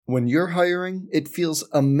When you're hiring, it feels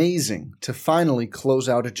amazing to finally close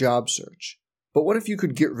out a job search. But what if you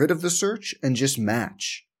could get rid of the search and just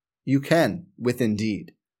match? You can with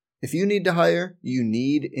Indeed. If you need to hire, you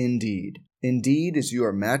need Indeed. Indeed is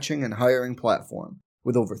your matching and hiring platform.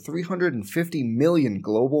 With over 350 million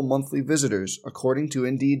global monthly visitors, according to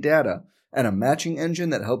Indeed data, and a matching engine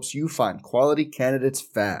that helps you find quality candidates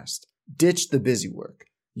fast. Ditch the busy work.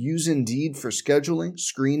 Use Indeed for scheduling,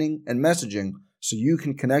 screening, and messaging so you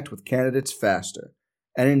can connect with candidates faster.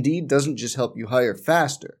 And Indeed doesn't just help you hire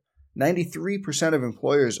faster. 93% of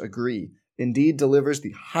employers agree Indeed delivers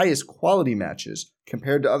the highest quality matches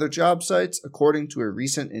compared to other job sites, according to a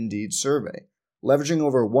recent Indeed survey. Leveraging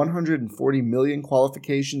over 140 million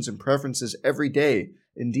qualifications and preferences every day,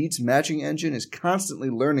 Indeed's matching engine is constantly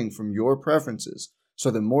learning from your preferences, so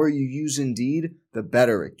the more you use Indeed, the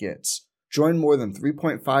better it gets. Join more than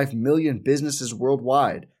 3.5 million businesses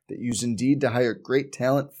worldwide that use Indeed to hire great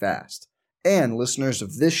talent fast. And listeners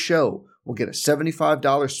of this show will get a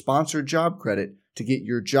 $75 sponsored job credit to get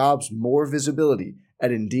your jobs more visibility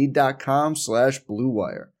at Indeed.com/Blue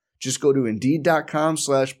Wire. Just go to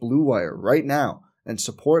Indeed.com/Blue Wire right now and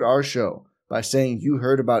support our show by saying you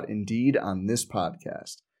heard about Indeed on this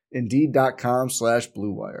podcast.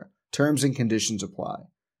 Indeed.com/Blue Wire. Terms and conditions apply.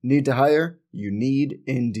 Need to hire? You need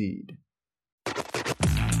Indeed.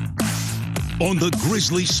 On the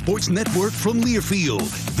Grizzly Sports Network from Learfield,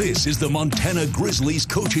 this is the Montana Grizzlies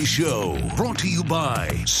Coaches Show. Brought to you by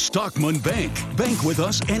Stockman Bank. Bank with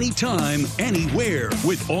us anytime, anywhere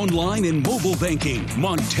with online and mobile banking.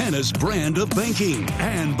 Montana's brand of banking.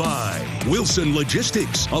 And by Wilson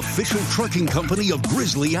Logistics, official trucking company of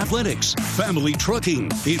Grizzly Athletics. Family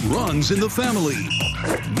Trucking. It runs in the family.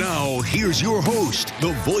 Now, here's your host,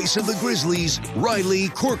 the voice of the Grizzlies, Riley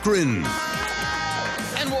Corcoran.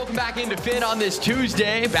 And welcome back into Finn on this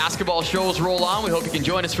Tuesday. Basketball shows roll on. We hope you can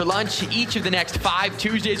join us for lunch each of the next 5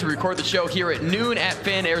 Tuesdays. We record the show here at noon at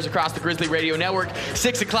Finn. Airs across the Grizzly Radio Network.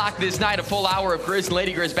 6 o'clock this night, a full hour of Grizz and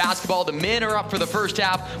Lady Grizz basketball. The men are up for the first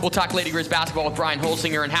half. We'll talk Lady Grizz basketball with Brian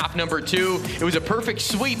Holsinger in half number 2. It was a perfect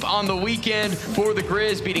sweep on the weekend for the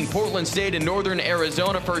Grizz, beating Portland State and Northern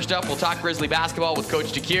Arizona. First up, we'll talk Grizzly basketball with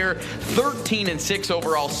Coach DeCure. 13-6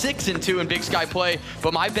 overall, 6-2 in Big Sky play.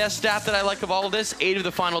 But my best stat that I like of all of this, 8 of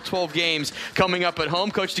the final 12 games coming up at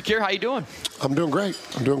home. Coach DeCure, how you doing? I'm doing great.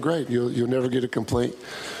 You'll never get a complaint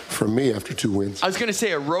from me after 2 wins. I was going to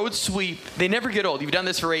say, a road sweep, they never get old. You've done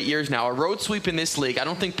this for 8 years now. A road sweep in this league, I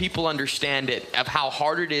don't think people understand it, of how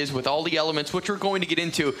hard it is with all the elements, which we're going to get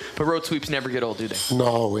into, but road sweeps never get old, do they?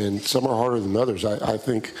 No, and some are harder than others. I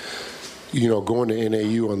think, going to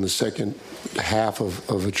NAU on the second half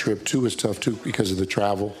of a trip, too, is tough, too, because of the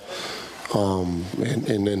travel.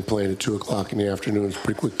 And then playing at 2 o'clock in the afternoon is a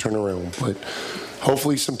pretty quick turnaround. But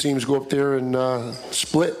hopefully some teams go up there and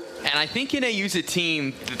split. And I think NAU's a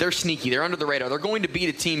team, they're sneaky. They're under the radar. They're going to beat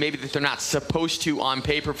a team maybe that they're not supposed to on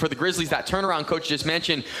paper. For the Grizzlies, that turnaround coach just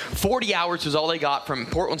mentioned, 40 hours was all they got from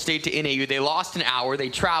Portland State to NAU. They lost an hour. They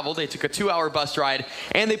traveled. They took a 2-hour bus ride,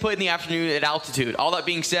 and they played in the afternoon at altitude. All that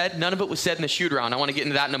being said, none of it was said in the shoot-around. I want to get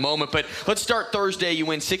into that in a moment. But let's start Thursday. You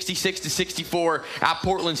win 66-64 at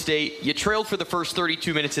Portland State. You trailed for the first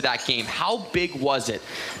 32 minutes of that game. How big was it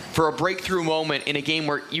for a breakthrough moment in a game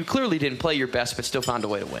where you clearly didn't play your best but still found a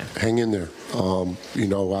way to win? Hang in there.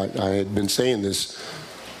 I had been saying this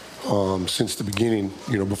since the beginning,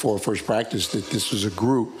 before first practice, that this was a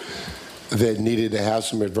group that needed to have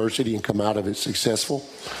some adversity and come out of it successful.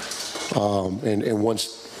 And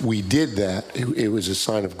once we did that, it was a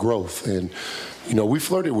sign of growth. And we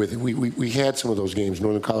flirted with it. We had some of those games.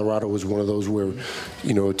 Northern Colorado was one of those where,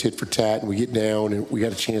 tit for tat, and we get down, and we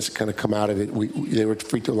got a chance to kind of come out of it. They were at the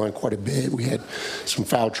free throw line quite a bit. We had some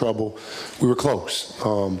foul trouble. We were close.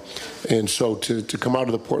 And so to come out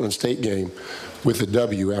of the Portland State game with a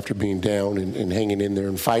W after being down and hanging in there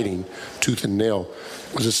and fighting tooth and nail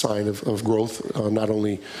was a sign of growth, not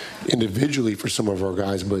only individually for some of our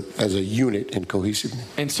guys, but as a unit and cohesively.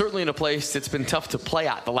 And certainly in a place that's been tough to play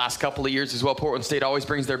at the last couple of years as well. Portland State always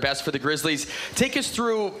brings their best for the Grizzlies. Take us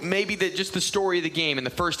through maybe just the story of the game. In the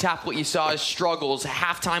first half, what you saw as struggles,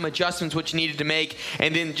 halftime adjustments, what you needed to make,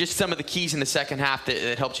 and then just some of the keys in the second half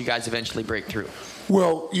that helped you guys eventually break through.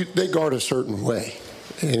 Well, they guard a certain way,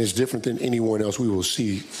 and it's different than anyone else we will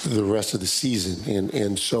see the rest of the season.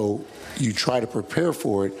 And so you try to prepare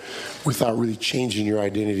for it without really changing your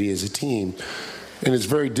identity as a team. And it's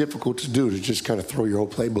very difficult to do, to just kind of throw your whole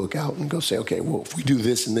playbook out and go say, okay, well, if we do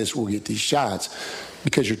this and this, we'll get these shots,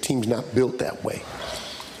 because your team's not built that way.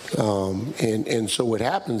 And so what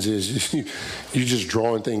happens is you're just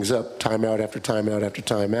drawing things up, timeout after timeout after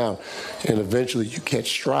timeout, and eventually you catch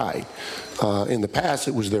stride. In the past,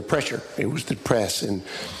 it was their pressure. It was the press and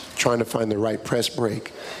trying to find the right press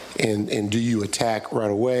break. And do you attack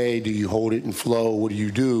right away? Do you hold it and flow? What do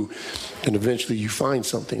you do? And eventually you find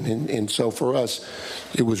something. And so for us,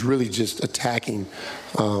 it was really just attacking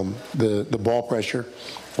the ball pressure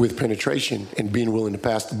with penetration and being willing to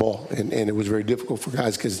pass the ball. And it was very difficult for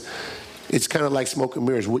guys because it's kind of like smoke and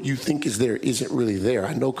mirrors. What you think is there isn't really there.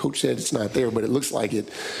 I know Coach said it's not there, but it looks like it.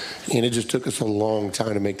 And it just took us a long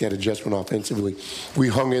time to make that adjustment offensively. We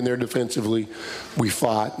hung in there defensively. We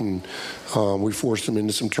fought, and we forced them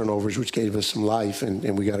into some turnovers, which gave us some life,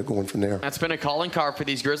 and we got it going from there. That's been a calling card for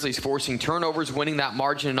these Grizzlies, forcing turnovers, winning that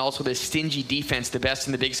margin, and also this stingy defense, the best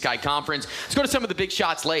in the Big Sky Conference. Let's go to some of the big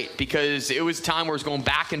shots late, because it was a time where it was going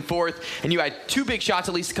back and forth, and you had two big shots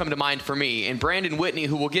at least to come to mind for me. And Brandon Whitney,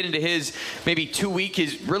 who will get into his maybe 2 week,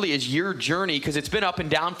 his year journey, because it's been up and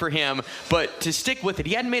down for him, but to stick with it,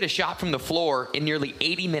 he hadn't made a shot from the floor in nearly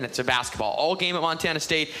 80 minutes of basketball. All game at Montana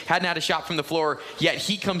State, hadn't had a shot from the floor, yet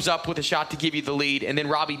he comes up with a shot to give you the lead. And then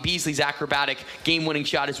Robbie Beasley's acrobatic game-winning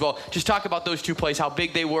shot as well. Just talk about those two plays, how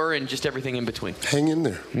big they were, and just everything in between. Hang in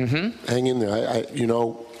there. Mm-hmm. Hang in there.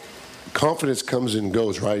 Confidence comes and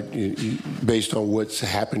goes, right, based on what's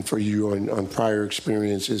happened for you on prior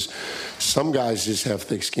experiences. Some guys just have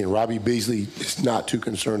thick skin. Robbie Beasley is not too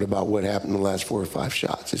concerned about what happened in the last 4 or 5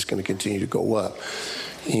 shots. It's going to continue to go up.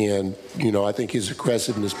 And, I think his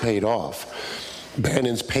aggressiveness paid off.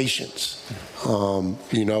 Brandon's patience.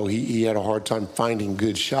 He had a hard time finding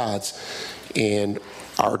good shots. And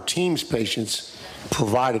our team's patience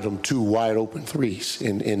provided them 2 wide open threes.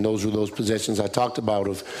 And those were those possessions I talked about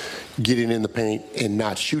of getting in the paint and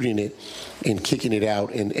not shooting it and kicking it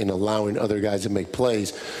out and allowing other guys to make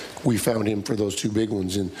plays. We found him for those 2 big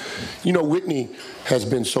ones. And, Whitney has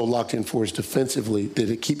been so locked in for us defensively that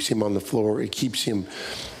it keeps him on the floor. It keeps him,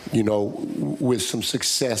 with some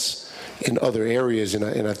success in other areas,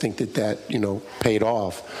 and I think that paid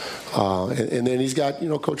off. And then he's got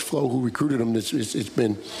Coach Flo, who recruited him. It's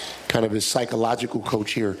been kind of his psychological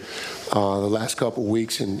coach here the last couple of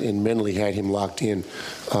weeks, and mentally had him locked in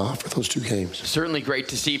for those 2 games. Certainly great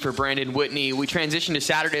to see for Brandon Whitney. We transitioned to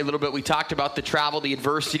Saturday a little bit. We talked about the travel, the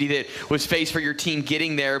adversity that was faced for your team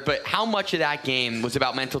getting there, but how much of that game was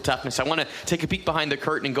about mental toughness? I want to take a peek behind the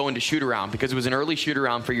curtain and go into shoot-around, because it was an early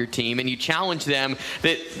shoot-around for your team, and you challenged them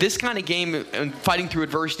that this kind of game and fighting through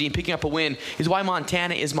adversity and picking up a win is why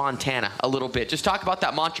Montana is Montana a little bit. Just talk about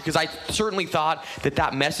that mantra, because I certainly thought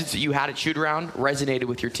that message that you had at shoot-around resonated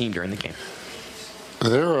with your team during the game.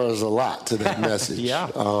 There was a lot to that message. Yeah.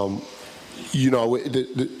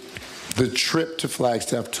 The trip to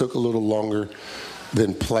Flagstaff took a little longer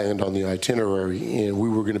than planned on the itinerary, and we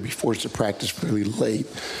were going to be forced to practice fairly late.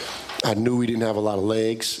 I knew we didn't have a lot of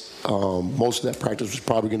legs. Most of that practice was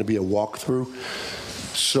probably going to be a walkthrough.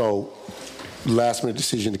 So last-minute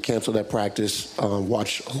decision to cancel that practice,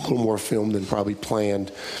 watch a little more film than probably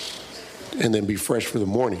planned, and then be fresh for the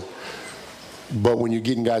morning. But when you're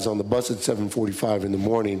getting guys on the bus at 7:45 in the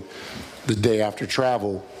morning, the day after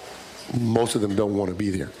travel, most of them don't want to be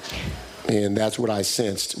there. And that's what I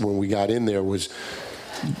sensed when we got in there, was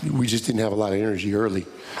we just didn't have a lot of energy early.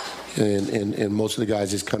 And most of the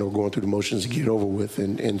guys just kind of were going through the motions to get it over with.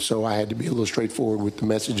 And so I had to be a little straightforward with the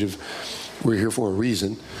message of we're here for a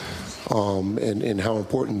reason, and how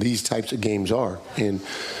important these types of games are. And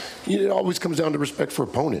it always comes down to respect for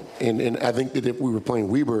opponent. And I think that if we were playing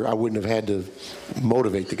Weber, I wouldn't have had to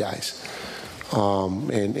motivate the guys.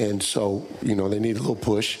 And so, they need a little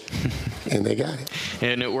push, and they got it.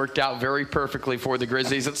 And it worked out very perfectly for the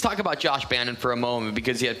Grizzlies. Let's talk about Josh Bannon for a moment,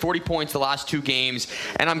 because he had 40 points the last 2 games.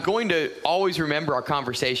 And I'm going to always remember our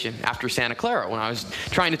conversation after Santa Clara when I was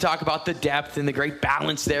trying to talk about the depth and the great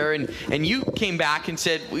balance there. And you came back and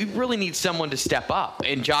said, we really need someone to step up.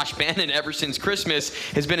 And Josh Bannon, ever since Christmas,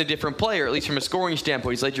 has been a different player, at least from a scoring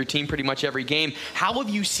standpoint. He's led your team pretty much every game. How have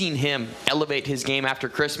you seen him elevate his game after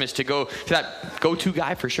Christmas to go to that go-to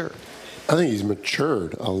guy for sure? I think he's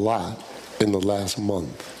matured a lot in the last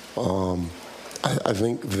month. I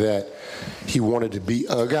think that he wanted to be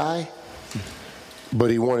a guy,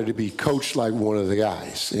 but he wanted to be coached like one of the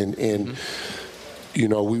guys. And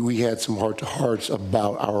we had some heart-to-hearts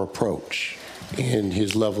about our approach and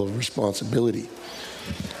his level of responsibility.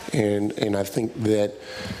 And I think that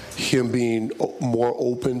him being more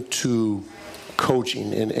open to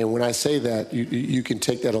coaching, and when I say that, you can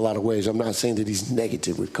take that a lot of ways. I'm not saying that he's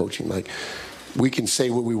negative with coaching. Like, we can say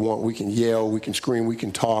what we want, we can yell, we can scream, we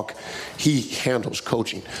can talk. He handles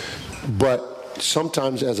coaching. But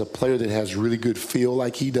sometimes as a player that has really good feel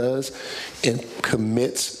like he does and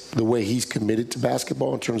commits the way he's committed to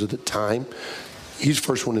basketball in terms of the time, he's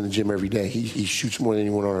first one in the gym every day. He shoots more than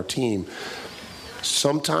anyone on our team.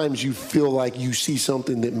 Sometimes you feel like you see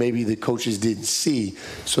something that maybe the coaches didn't see,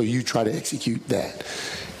 so you try to execute that.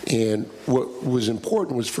 And what was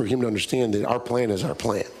important was for him to understand that our plan is our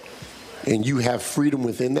plan. And you have freedom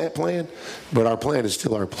within that plan, but our plan is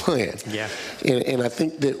still our plan. Yeah. And I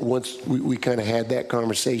think that once we kind of had that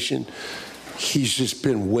conversation, he's just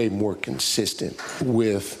been way more consistent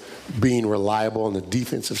with being reliable on the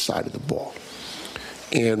defensive side of the ball.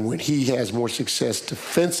 And when he has more success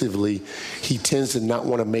defensively, he tends to not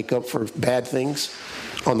want to make up for bad things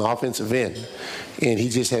on the offensive end. And he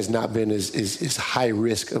just has not been as high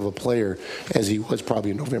risk of a player as he was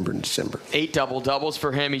probably in November and December. 8 double-doubles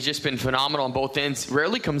for him. He's just been phenomenal on both ends.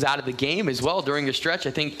 Rarely comes out of the game as well during a stretch.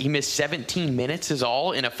 I think he missed 17 minutes is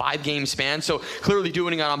all in a 5-game span. So clearly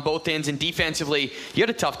doing it on both ends. And defensively, you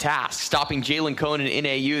had a tough task stopping Jalen Cone and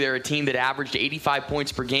NAU. They're a team that averaged 85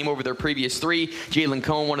 points per game over their previous 3. Jalen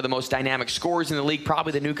Cone, one of the most dynamic scorers in the league,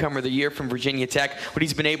 probably the newcomer of the year from Virginia Tech. What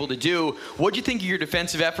he's been able to do. What do you think of your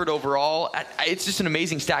defensive effort overall? It's just an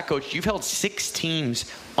amazing stat, Coach. You've held 6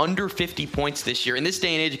 teams under 50 points this year. In this day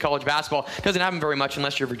and age of college basketball, it doesn't happen very much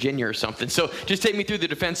unless you're Virginia or something. So just take me through the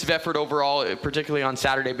defensive effort overall, particularly on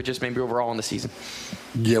Saturday, but just maybe overall in the season.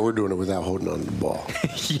 Yeah, we're doing it without holding on to the ball.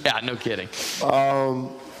 Yeah, no kidding.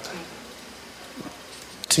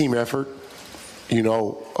 Team effort. You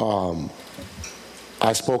know,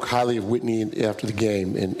 I spoke highly of Whitney after the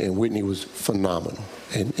game, and Whitney was phenomenal.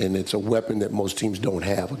 And it's a weapon that most teams don't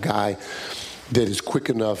have. A guy that is quick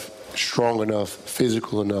enough, strong enough,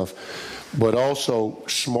 physical enough, but also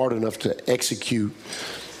smart enough to execute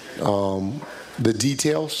the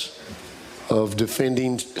details of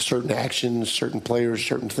defending certain actions, certain players,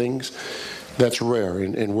 certain things. That's rare,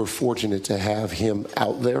 and we're fortunate to have him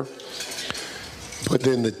out there. But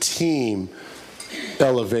then the team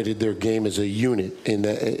elevated their game as a unit in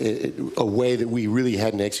a way that we really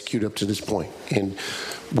hadn't executed up to this point. And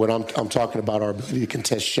what I'm talking about, our ability to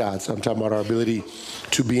contest shots. I'm talking about our ability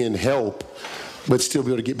to be in help, but still be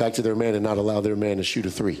able to get back to their man and not allow their man to shoot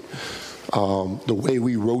a 3. The way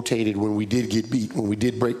we rotated when we did get beat, when we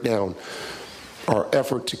did break down, our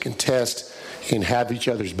effort to contest and have each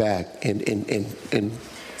other's back and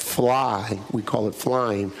fly, we call it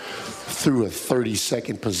flying, through a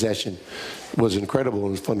 30-second possession was incredible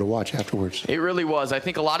and was fun to watch afterwards. It really was. I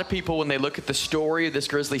think a lot of people, when they look at the story of this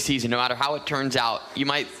Grizzly season, no matter how it turns out, you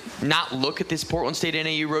might not look at this Portland State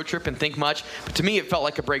NAU road trip and think much, but to me it felt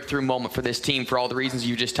like a breakthrough moment for this team for all the reasons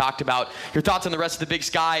you just talked about. Your thoughts on the rest of the Big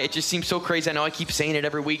Sky? It just seems so crazy. I know I keep saying it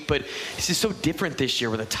every week, but this is so different this year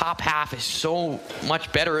where the top half is so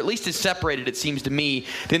much better, or at least it's separated, it seems to me,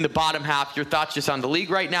 than the bottom half. Your thoughts just on the league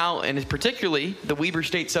right now, and particularly the Weber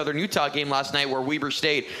State-Southern Utah game last night where Weber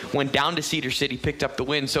State went down to Cedar City, picked up the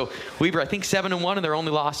win. So Weber, I think 7-1, and their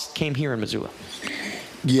only loss came here in Missoula.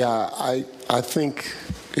 Yeah, I think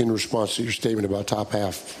in response to your statement about top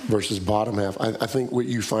half versus bottom half, I think what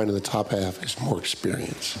you find in the top half is more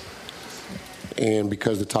experience. And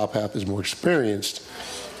because the top half is more experienced,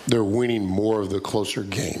 they're winning more of the closer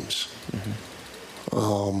games.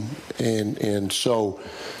 And so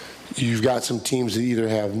you've got some teams that either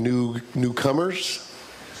have newcomers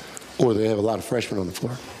or they have a lot of freshmen on the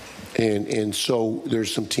floor. And so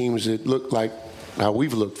there's some teams that look like how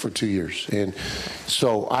we've looked for 2 years. And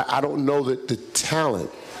so I don't know that the talent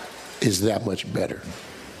is that much better.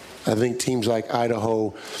 I think teams like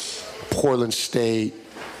Idaho, Portland State,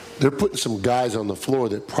 they're putting some guys on the floor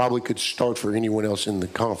that probably could start for anyone else in the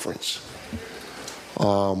conference.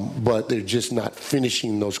 But they're just not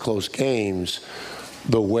finishing those close games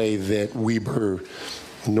the way that Weber,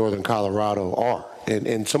 Northern Colorado are.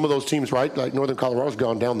 And some of those teams, right, like Northern Colorado's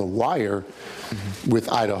gone down the wire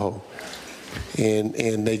with Idaho.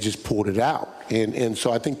 And they just pulled it out. And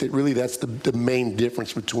so I think that really that's the main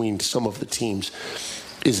difference between some of the teams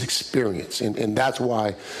is experience. And that's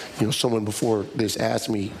why, someone before this asked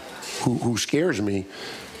me who scares me.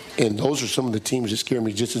 And those are some of the teams that scare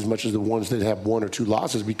me just as much as the ones that have 1 or 2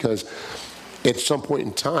 losses, because at some point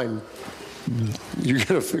in time, you're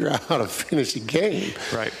going to figure out how to finish a game.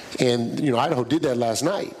 Right. And, Idaho did that last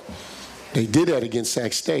night. They did that against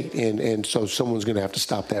Sac State, and so someone's going to have to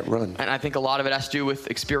stop that run. And I think a lot of it has to do with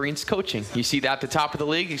experienced coaching. You see that at the top of the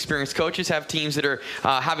league. Experienced coaches have teams that are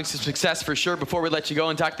having some success for sure. Before we let you go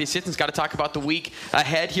and talk to the assistants, got to talk about the week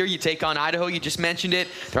ahead here. You take on Idaho. You just mentioned it.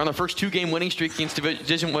 They're on their first 2-game winning streak against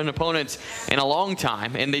Division I opponents in a long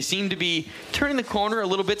time, and they seem to be turning the corner a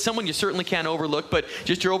little bit. Someone you certainly can't overlook, but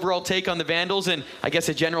just your overall take on the Vandals and I guess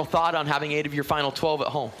a general thought on having 8 of your final 12 at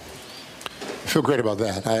home. I feel great about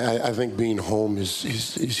that. I think being home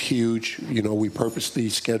is huge. You know, we purposely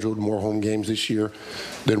scheduled more home games this year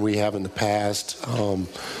than we have in the past.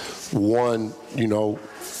 One, you know,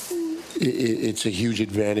 it's a huge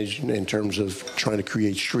advantage in terms of trying to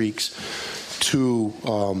create streaks. Two,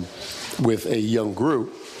 with a young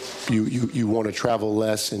group, you want to travel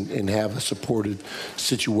less and have a supportive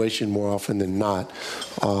situation more often than not.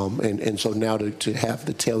 And so now to have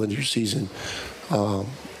the tail end of your season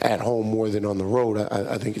at home more than on the road,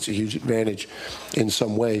 I think it's a huge advantage in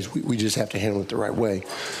some ways. We just have to handle it the right way.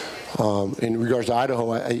 In regards to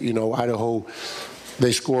Idaho, Idaho,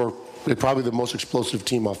 they're probably the most explosive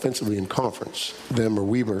team offensively in conference, them or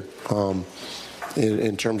Weber,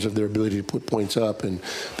 in terms of their ability to put points up. And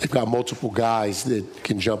they've got multiple guys that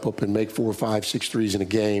can jump up and make 4, 5, 6 threes in a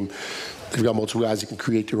game. They've got multiple guys that can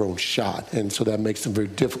create their own shot. And so that makes them very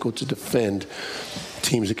difficult to defend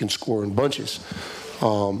teams that can score in bunches.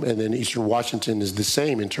 And then Eastern Washington is the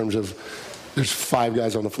same in terms of there's 5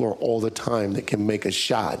 guys on the floor all the time that can make a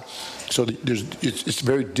shot. So it's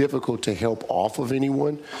very difficult to help off of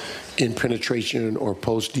anyone in penetration or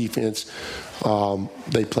post defense.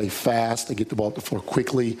 They play fast. They get the ball at the floor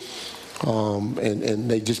quickly. And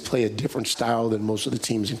they just play a different style than most of the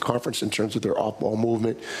teams in conference in terms of their off-ball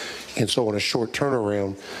movement. And so on a short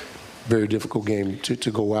turnaround, very difficult game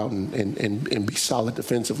to go out and be solid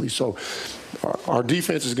defensively. So our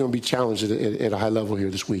defense is going to be challenged at a high level here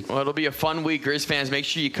this week. Well, it'll be a fun week, Grizz fans. Make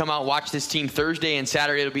sure you come out and watch this team Thursday and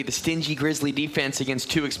Saturday. It'll be the stingy Grizzly defense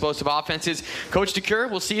against 2 explosive offenses. Coach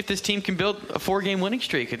DeCure, we'll see if this team can build a 4-game winning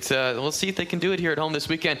streak. We'll see if they can do it here at home this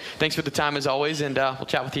weekend. Thanks for the time as always, and we'll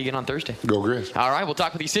chat with you again on Thursday. Go Grizz. All right, we'll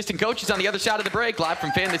talk with the assistant coaches on the other side of the break. Live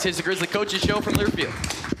from Finn, this is the Grizzly Coaches Show from Learfield.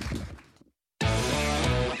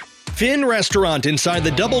 Finn Restaurant inside the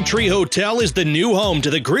Doubletree Hotel is the new home to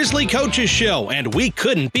the Grizzly Coaches Show, and we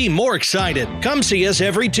couldn't be more excited. Come see us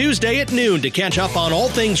every Tuesday at noon to catch up on all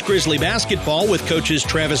things Grizzly basketball with coaches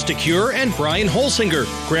Travis DeCure and Brian Holsinger.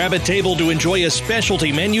 Grab a table to enjoy a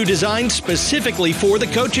specialty menu designed specifically for the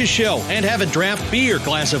Coaches Show and have a draft beer,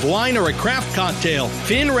 glass of wine, or a craft cocktail.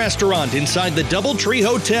 Finn Restaurant inside the Doubletree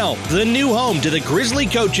Hotel, the new home to the Grizzly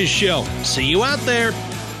Coaches Show. See you out there.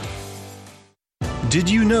 Did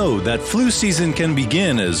you know that flu season can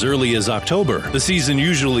begin as early as October? The season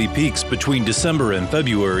usually peaks between December and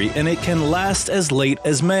February, and it can last as late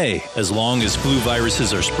as May. As long as flu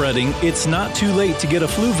viruses are spreading, it's not too late to get a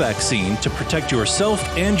flu vaccine to protect yourself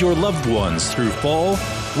and your loved ones through fall,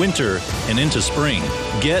 winter, and into spring.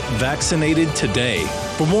 Get vaccinated today.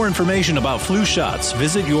 For more information about flu shots,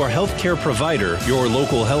 visit your healthcare provider, your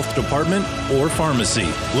local health department, or pharmacy.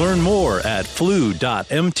 Learn more at flu.mt.gov.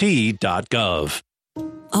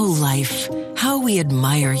 Oh, life, how we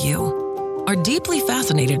admire you, are deeply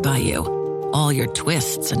fascinated by you. All your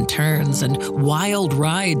twists and turns and wild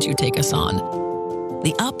rides you take us on.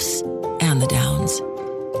 The ups and the downs.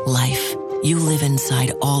 Life, you live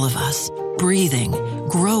inside all of us, breathing,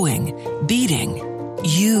 growing, beating.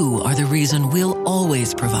 You are the reason we'll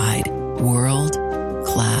always provide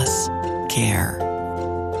world-class care.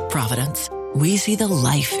 Providence, we see the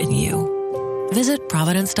life in you. Visit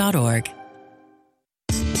Providence.org.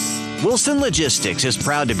 Wilson Logistics is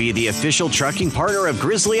proud to be the official trucking partner of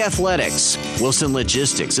Grizzly Athletics. Wilson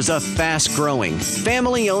Logistics is a fast-growing,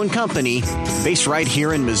 family-owned company based right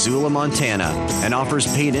here in Missoula, Montana, and offers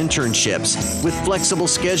paid internships with flexible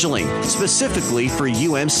scheduling specifically for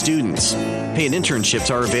UM students. Paid internships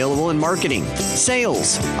are available in marketing,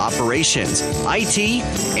 sales, operations, IT,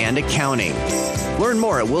 and accounting. Learn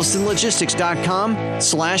more at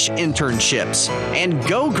wilsonlogistics.com/internships. And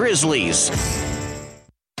go Grizzlies!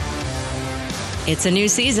 It's a new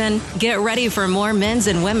season. Get ready for more men's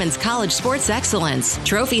and women's college sports excellence.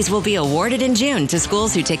 Trophies will be awarded in June to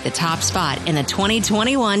schools who take the top spot in the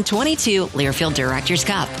 2021-22 Learfield Directors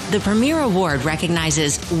Cup. The premier award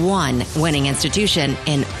recognizes one winning institution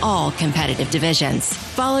in all competitive divisions.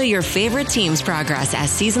 Follow your favorite team's progress as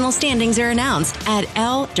seasonal standings are announced at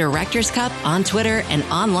L Directors Cup on Twitter and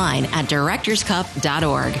online at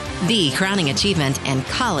directorscup.org. The crowning achievement in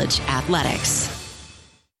college athletics.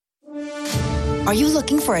 Are you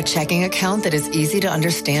looking for a checking account that is easy to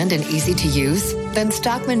understand and easy to use? Then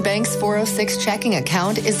Stockman Bank's 406 checking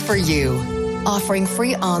account is for you. Offering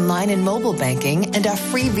free online and mobile banking and a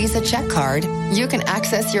free Visa check card, you can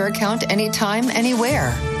access your account anytime,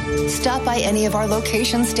 anywhere. Stop by any of our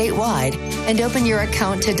locations statewide and open your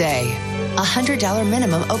account today. $100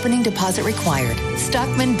 minimum opening deposit required.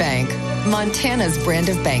 Stockman Bank, Montana's brand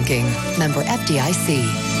of banking. Member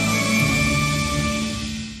FDIC.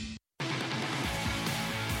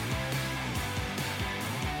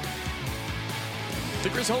 The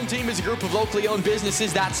Grizz Home Team is a group of locally owned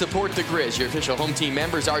businesses that support the Grizz. Your official Home Team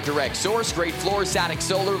members are Direct Source, Great Floors, Static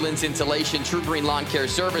Solar, Linz Insulation, True Green Lawn Care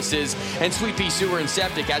Services, and Sweet Pea Sewer and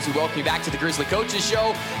Septic. As we welcome you back to the Grizzly Coaches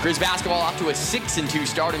Show, Grizz basketball off to a 6-2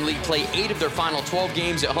 start in league play. 8 of their final 12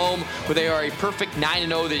 games at home, where they are a perfect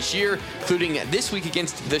 9-0 this year, including this week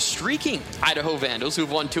against the streaking Idaho Vandals,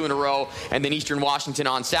 who've won 2 in a row, and then Eastern Washington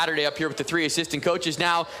on Saturday. Up here with the 3 assistant coaches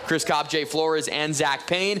now, Chris Cobb, Jay Flores, and Zach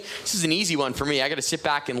Payne. This is an easy one for me. I got to sit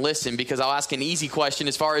back and listen because I'll ask an easy question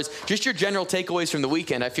as far as just your general takeaways from the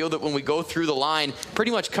weekend. I feel that when we go through the line,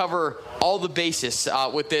 pretty much cover all the bases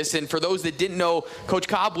with this. And for those that didn't know, Coach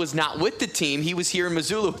Cobb was not with the team. He was here in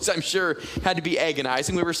Missoula, which I'm sure had to be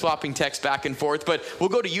agonizing. We were swapping texts back and forth. But we'll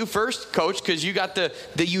go to you first, Coach, because you got the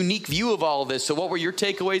unique view of all of this. So what were your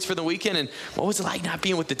takeaways for the weekend, and what was it like not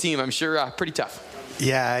being with the team? I'm sure pretty tough.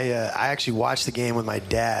 Yeah, I actually watched the game with my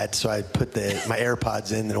dad, so I put my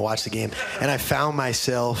AirPods in and watched the game, and I found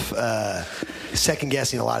myself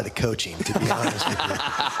second-guessing a lot of the coaching, to be honest with you.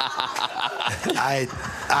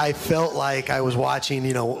 I felt like I was watching,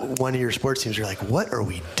 one of your sports teams. You're like, what are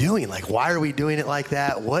we doing? Like, why are we doing it like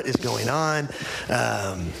that? What is going on?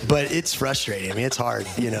 But it's frustrating. I mean, it's hard.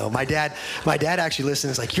 My dad actually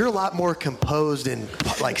listens. Like, you're a lot more composed and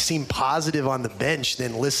seem positive on the bench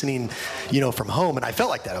than listening, from home. And I felt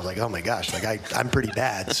like that. I was like, oh my gosh, I'm pretty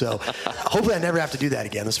bad. So hopefully I never have to do that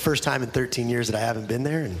again. This is the first time in 13 years that I haven't been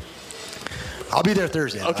there, and I'll be there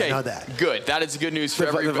Thursday. Okay, I know that. Good. That is good news for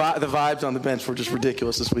everybody. The vibes on the bench were just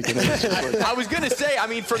ridiculous this weekend. I was going to say,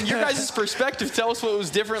 from your guys' perspective, tell us what was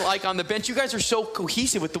different like on the bench. You guys are so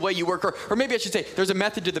cohesive with the way you work, or maybe I should say there's a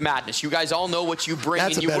method to the madness. You guys all know what you bring,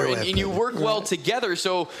 and you work well together.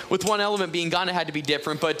 So with one element being gone, it had to be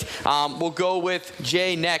different. But we'll go with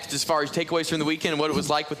Jay next as far as takeaways from the weekend and what it was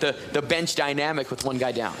like with the bench dynamic with one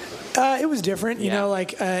guy down. It was different.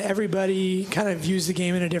 Everybody kind of views the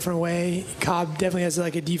game in a different way. Cobb definitely has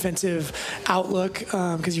a defensive outlook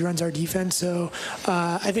because he runs our defense. So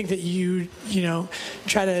I think that you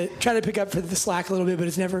try to pick up for the slack a little bit, but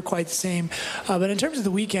it's never quite the same. But in terms of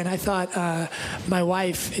the weekend, I thought my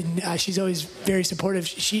wife, and she's always very supportive.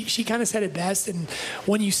 She kind of said it best. And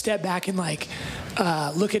when you step back and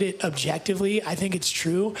look at it objectively, I think it's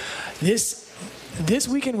true. This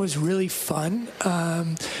weekend was really fun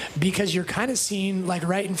because you're kind of seeing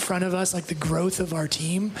right in front of us the growth of our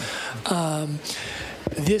team.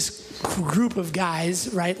 This group of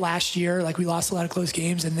guys, last year, we lost a lot of close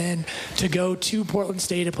games, and then to go to Portland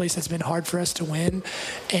State, a place that's been hard for us to win,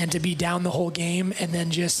 and to be down the whole game, and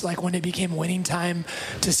then just when it became winning time,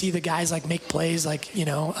 to see the guys make plays,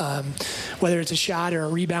 whether it's a shot or a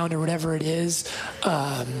rebound or whatever it is.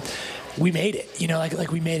 We made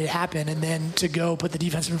it, we made it happen. And then to go put the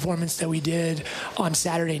defensive performance that we did on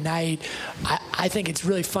Saturday night, I think it's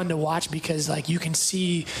really fun to watch because you can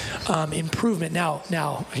see improvement. Now,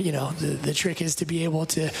 the trick is to be able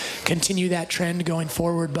to continue that trend going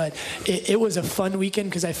forward. But it was a fun weekend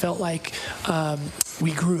because I felt like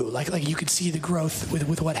we grew, you could see the growth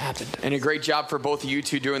with what happened. And a great job for both of you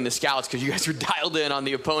two doing the scouts because you guys were dialed in on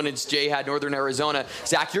the opponents. Jay had Northern Arizona.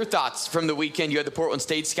 Zach, your thoughts from the weekend? You had the Portland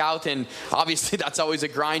State scout, and obviously that's always a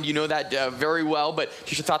grind. You know that very well, but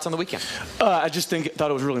just your thoughts on the weekend. I just thought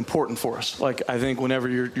it was really important for us. I think whenever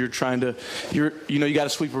you're trying to, you got to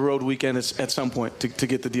sweep a road weekend at some point to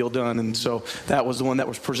get the deal done. And so that was the one that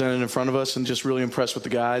was presented in front of us, and just really impressed with the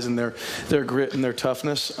guys and their grit and their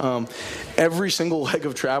toughness. Every single leg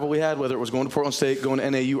of travel we had, whether it was going to Portland State, going to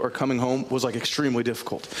NAU, or coming home, was extremely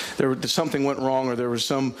difficult. Something went wrong, or there was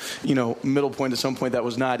some, middle point at some point that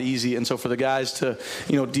was not easy. And so for the guys to,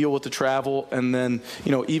 deal with the travel, and then,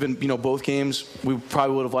 even, both games, we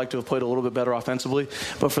probably would have liked to have played a little bit better offensively,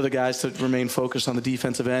 but for the guys to remain focused on the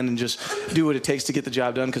defensive end and just do what it takes to get the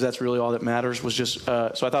job done, because that's really all that matters, was just,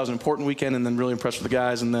 so I thought it was an important weekend, and then really impressed with the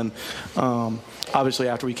guys. And then, obviously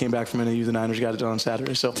after we came back from NAU, the Niners got it done on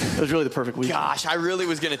Saturday. So it was really the perfect weekend. Gosh, I really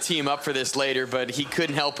was going to tee him up for this later, but he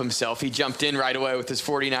couldn't help himself. He jumped in right away with his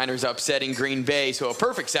 49ers upsetting Green Bay, so a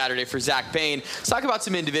perfect Saturday for Zach Payne. Let's talk about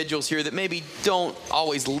some individuals here that maybe don't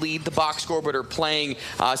always lead the box score, but are playing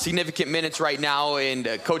significant minutes right now. And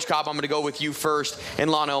Coach Cobb, I'm going to go with you first, and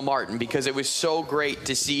Lonnell Martin, because it was so great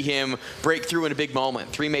to see him break through in a big moment.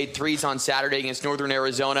 3 made threes on Saturday against Northern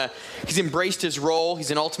Arizona. He's embraced his role.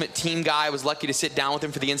 He's an ultimate team guy. I was lucky to sit down with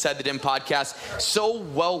him for the Inside the Dim podcast. So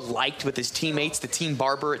well liked with his teammates, the team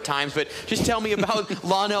barber at times. But just tell me about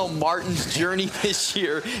Lonnell Martin's journey this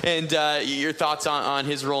year and your thoughts on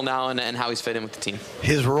his role now and how he's fit in with the team.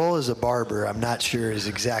 His role as a barber, I'm not sure is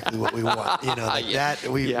exactly what we want.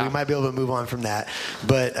 We might be able to move on from that.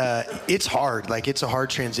 But it's hard. Like, it's a hard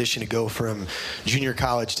transition to go from junior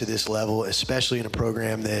college to this level, especially in a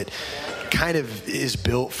program that kind of is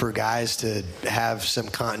built for guys to have some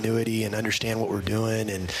continuity and understand what we're doing.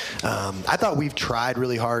 And I thought we've tried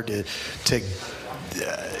really hard to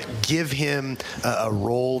give him a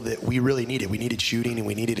role that we really needed. We needed shooting, and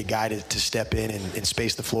we needed a guy to step in and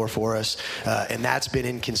space the floor for us. And that's been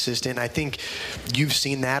inconsistent. I think you've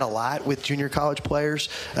seen that a lot with junior college players.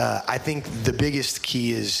 I think the biggest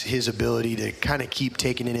key is his ability to kind of keep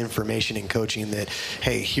taking in information and coaching that,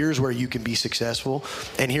 hey, here's where you can be successful,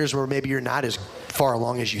 and here's where maybe you're not as far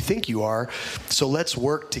along as you think you are. So let's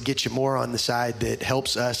work to get you more on the side that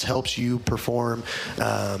helps us, helps you perform.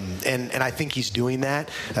 And I think he's doing that.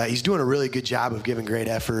 He's doing a really good job of giving great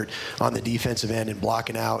effort on the defensive end and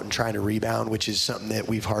blocking out and trying to rebound, which is something that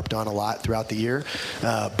we've harped on a lot throughout the year.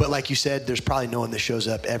 But like you said, there's probably no one that shows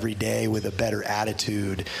up every day with a better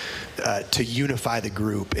attitude to unify the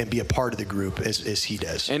group and be a part of the group as he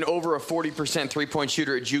does. And over a 40% three-point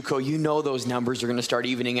shooter at JUCO, you know those numbers are going to start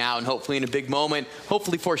evening out, and hopefully in a big moment,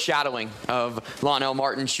 hopefully foreshadowing of Lonnell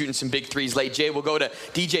Martin shooting some big threes late. Jay, we'll go to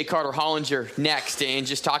DJ Carter-Hollinger next and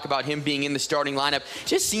just talk about him being in the starting lineup.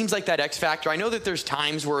 Just seems like that X factor. I know that there's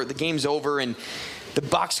times where the game's over and the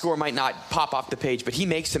box score might not pop off the page, but he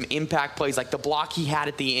makes some impact plays, like the block he had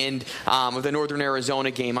at the end of the Northern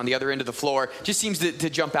Arizona game on the other end of the floor. Just seems to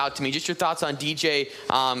jump out to me. Just your thoughts on DJ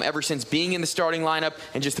ever since being in the starting lineup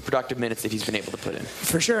and just the productive minutes that he's been able to put in.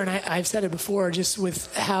 For sure, and I've said it before, just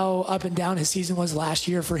with how up and down his season was last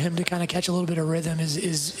year, for him to kind of catch a little bit of rhythm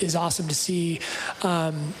is awesome to see.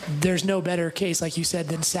 There's no better case, like you said,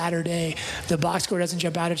 than Saturday. The box score doesn't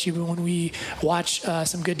jump out at you, but when we watch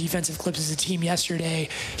some good defensive clips as a team yesterday,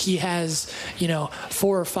 he has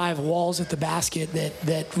 4 or 5 walls at the basket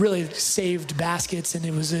that really saved baskets, and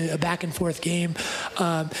it was a back and forth game.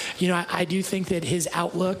 I do think that his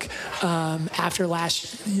outlook after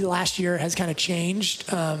last year has kind of changed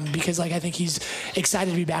because I think he's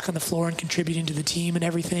excited to be back on the floor and contributing to the team and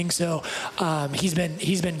everything. So he's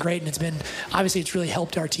been great, and it's really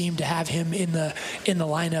helped our team to have him in the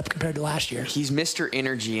lineup compared to last year. He's Mr.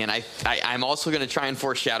 Energy, and I'm also going to try and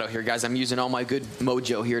foreshadow here, guys. I'm using all my good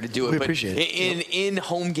mojo here to do it. We appreciate it. In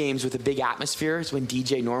home games with a big atmosphere is when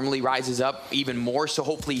DJ normally rises up even more. So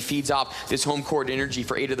hopefully he feeds off this home court energy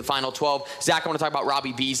for 8 of the final 12. Zach, I want to talk about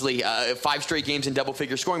Robbie Beasley. 5 straight games in double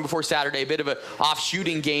figures, scoring before Saturday. A bit of an off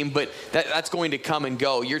shooting game, but that's going to come and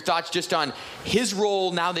go. Your thoughts just on his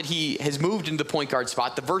role now that he has moved into the point guard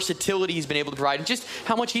spot, the versatility he's been able to provide, and just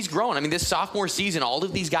how much he's grown. I mean, this sophomore season, all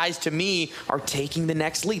of these guys to me are taking the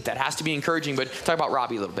next leap. That has to be encouraging. But talk about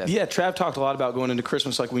Robbie a little bit. Yeah, Trav talked a lot about going into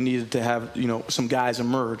Christmas like we needed to have some guys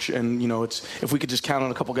emerge, and it's if we could just count on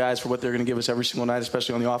a couple guys for what they're going to give us every single night,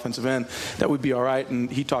 especially on the offensive end, that would be all right. And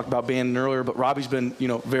he talked about Bandon earlier, but Robbie's been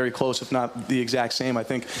very close, if not the exact same. I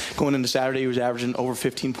think going into Saturday he was averaging over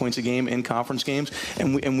 15 points a game in conference games,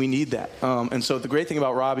 and we need that. And so the great thing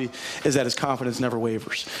about Robbie is that his confidence never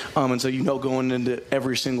wavers. And so going into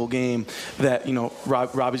every single game that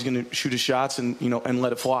Robbie's going to shoot his shots and and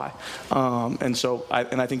let it fly. And so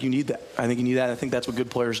I think you need that. I think that's what good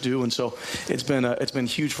players do, and so it's been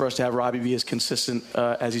huge for us to have Robbie be as consistent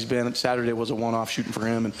as he's been. Saturday was a one-off shooting for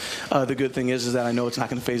him, and the good thing is that I know it's not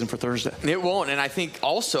going to phase him for Thursday. It won't, and I think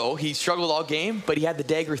also he struggled all game, but he had the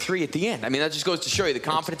dagger 3 at the end. I mean, that just goes to show you the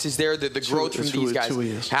confidence is there, the growth from these guys. Who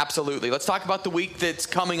he is. Absolutely. Let's talk about the week that's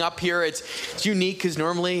coming up here. It's unique because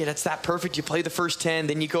normally it's that perfect. You play the first 10,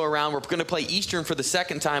 then you go around. We're going to play Eastern for the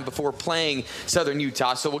second time before playing Southern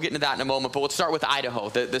Utah, so we'll get into that in a moment. But let's start with Idaho.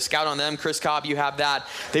 The scout on them, Chris Cobb, you have that.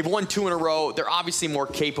 They've won 2 in a row. They're obviously more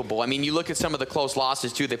capable. I mean, you look at some of the close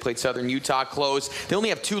losses, too. They played Southern Utah close. They only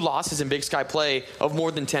have 2 losses in Big Sky play of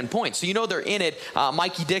more than 10 points. So they're in it.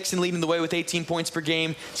 Mikey Dixon leading the way with 18 points per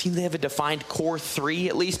game. Seems they have a defined core 3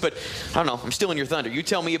 at least. But I don't know. I'm still in your thunder. You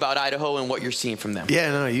tell me about Idaho and what you're seeing from them.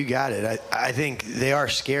 Yeah, no, you got it. I think they are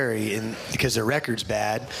scary because their record's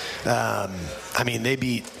bad. They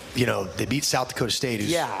beat they beat South Dakota State,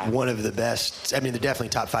 who's one of the best. I mean, they're definitely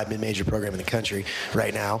top 5 mid-major program in the country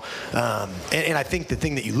right now. And I think the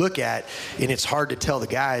thing that you look at, and it's hard to tell the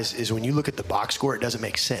guys, is when you look at the box score, it doesn't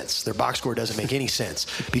make sense. Their box score doesn't make any sense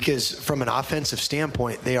because from an offensive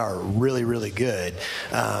standpoint, they are really, really good.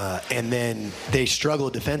 And then they struggle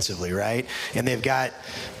defensively, right? And they've got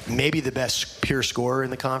maybe the best pure scorer in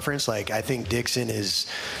the conference. Like, I think Dixon is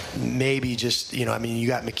maybe just, you got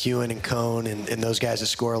McEwen and Cone and those guys that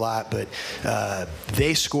score a lot, but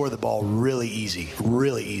they score the ball really easy.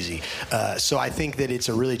 So I think that it's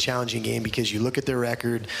a really challenging game because you look at their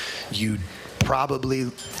record, you probably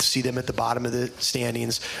see them at the bottom of the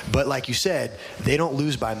standings, but like you said, they don't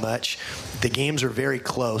lose by much. The games are very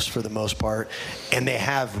close for the most part, and they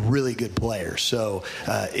have really good players. So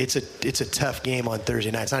it's a tough game on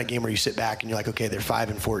Thursday night. It's not a game where you sit back and you're like, okay, they're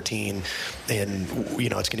 5-14, and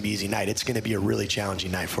it's going to be easy night. It's going to be a really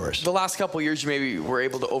challenging night for us. The last couple of years, you maybe were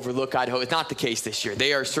able to overlook Idaho. It's not the case this year.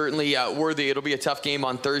 They are certainly worthy. It'll be a tough game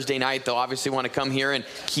on Thursday night. They'll obviously want to come here and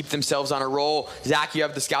keep themselves on a roll. Zach, you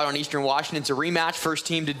have the scout on Eastern Washington. It's a rematch, first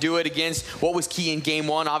team to do it against what was key in game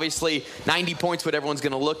one. Obviously, 90 points, what everyone's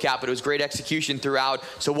going to look at, but it was great execution throughout.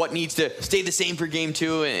 So what needs to stay the same for game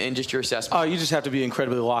two, and just your assessment? You just have to be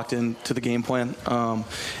incredibly locked into the game plan.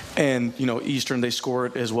 And Eastern, they score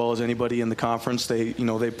it as well as anybody in the conference. They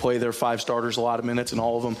play their 5 starters a lot of minutes, and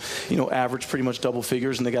all of them average pretty much double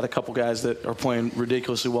figures, and they got a couple guys that are playing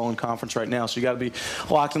ridiculously well in conference right now. So you got to be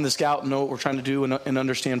locked in the scout and know what we're trying to do and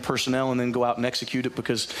understand personnel, and then go out and execute it,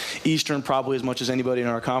 because Eastern, probably as much as anybody in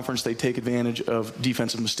our conference, they take advantage of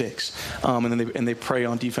defensive mistakes, and they prey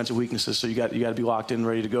on defensive weaknesses. So you got to be locked in,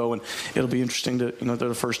 ready to go, and it'll be interesting to they're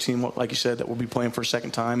the first team, like you said, that will be playing for a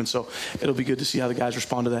second time, and so it'll be good to see how the guys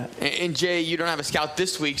respond to that. And Jay, you don't have a scout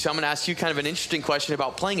this week, so I'm going to ask you kind of an interesting question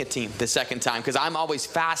about playing a team the second time, because I'm always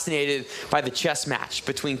fascinated by the chess match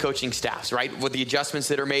between coaching staffs, right? With the adjustments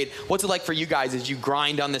that are made. What's it like for you guys as you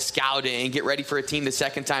grind on the scout and get ready for a team the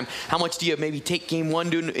second time? How much do you maybe take game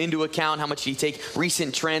one into account? How much do you take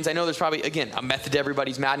recent trends? I know there's probably, again, a method to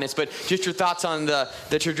everybody's madness, but just your thoughts on the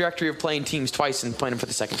trajectory of playing teams twice and playing them for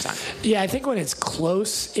the second time. Yeah, I think when it's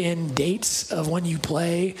close in dates of when you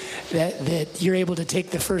play, that you're able to take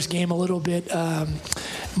the first game a little bit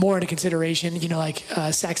more into consideration.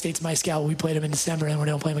 Sac State's my scout. We played them in December, and we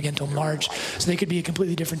don't play them again until March. So they could be a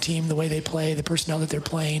completely different team, the way they play, the personnel that they're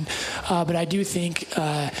playing. But I do think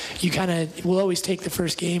you kind of will always take the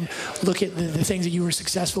first game, look at the things that you were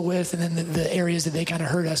successful with, and then the areas that they kind of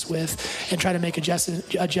hurt us with, and try to make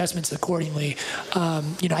adjustments accordingly.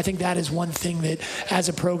 I think that is one thing that, as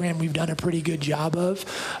a program, we've done a pretty good job of.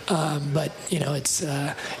 But it's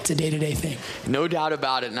a day-to-day thing. No doubt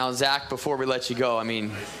about it. Now, Zach, before we let you go,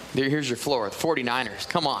 here's your floor. The 49ers.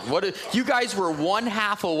 Come on. You guys were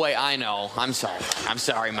 1/2 away. I know. I'm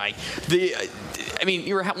sorry, Mike.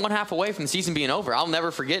 You were 1/2 away from the season being over. I'll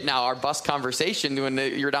never forget now our bus conversation when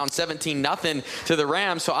you were down 17-0 to the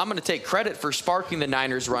Rams. So I'm going to take credit for sparking the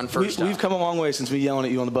Niners run first. We've come a long way since we yelling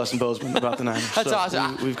at you on the bus in Bozeman about the Niners. That's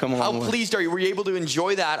awesome. We've come a long way. How pleased are you? Were you able to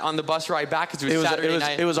enjoy that on the bus ride back? Because it was Saturday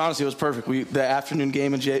night. It was honestly, it was perfect. The afternoon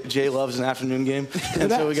game, and Jay loves an afternoon game,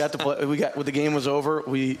 and so we got to play. When the game was over,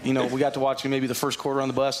 we got to watch maybe the first quarter on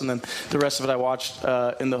the bus, and then the rest of it I watched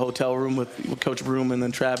in the hotel room with Coach Broom, and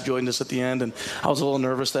then Trav joined us at the end. And I was a little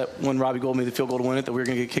nervous that when Robbie Gould made the field goal to win it, that we were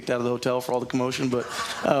going to get kicked out of the hotel for all the commotion, but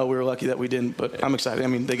we were lucky that we didn't. But I'm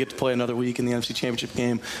excited. They get to play another week in the NFC Championship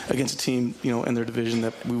game against a team in their division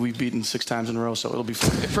that we've beaten 6 times in a row, so it'll be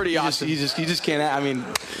fun. Pretty awesome. You just can't.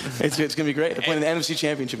 It's going to be great. They're playing the NFC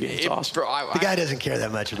Championship game. It's awesome. The guy doesn't care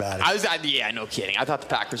that much about it. Yeah, no kidding. I thought the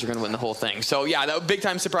Packers were going to win the whole thing. So, yeah, that was a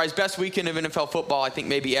big-time surprise. Best weekend of NFL football, I think,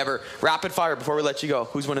 maybe ever. Rapid fire before we let you go.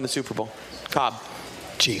 Who's winning the Super Bowl? Cobb.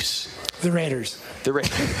 Chiefs. The Raiders. The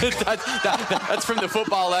Raiders. That's from the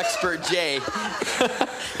football expert, Jay.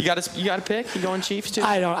 You got a pick? You going Chiefs, too?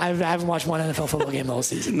 I haven't watched one NFL football game the whole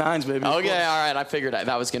season. Nines, baby. Okay, all right. I figured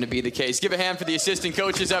that was going to be the case. Give a hand for the assistant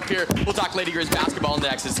coaches up here. We'll talk Lady Grizz basketball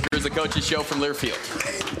next. It's the Grizzly Coaches Show from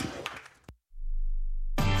Learfield.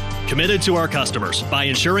 Committed to our customers. By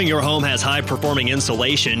ensuring your home has high-performing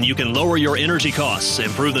insulation, you can lower your energy costs,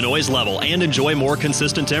 improve the noise level, and enjoy more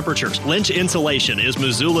consistent temperatures. Lynch Insulation is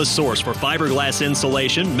Missoula's source for fiberglass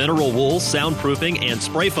insulation, mineral wool, soundproofing, and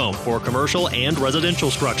spray foam for commercial and residential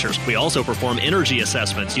structures. We also perform energy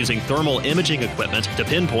assessments using thermal imaging equipment to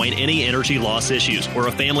pinpoint any energy loss issues. We're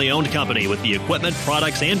a family-owned company with the equipment,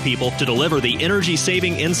 products, and people to deliver the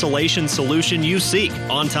energy-saving insulation solution you seek,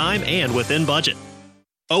 on time and within budget.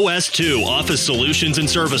 OS2 Office Solutions and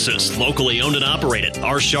Services, locally owned and operated.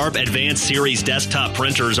 Our Sharp Advanced Series desktop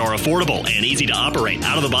printers are affordable and easy to operate.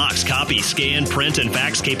 Out-of-the-box copy, scan, print, and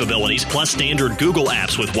fax capabilities, plus standard Google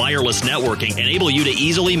apps with wireless networking, enable you to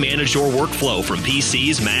easily manage your workflow from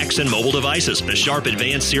PCs, Macs, and mobile devices. The Sharp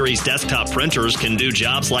Advanced Series desktop printers can do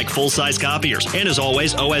jobs like full-size copiers. And as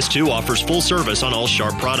always, OS2 offers full service on all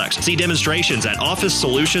Sharp products. See demonstrations at Office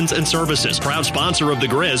Solutions and Services, proud sponsor of the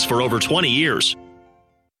Grizz for over 20 years.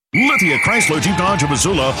 Lithia Chrysler Jeep Dodge of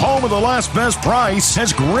Missoula, home of the last best price,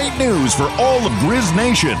 has great news for all of Grizz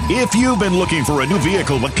Nation. If you've been looking for a new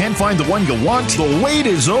vehicle but can't find the one you want, the wait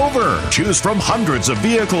is over. Choose from hundreds of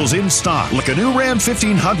vehicles in stock, like a new Ram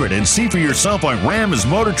 1500, and see for yourself why Ram is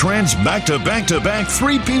Motor Trend's back-to-back-to-back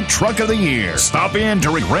three-peat truck of the year. Stop in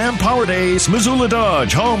during Ram Power Days. Missoula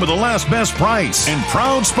Dodge, home of the last best price, and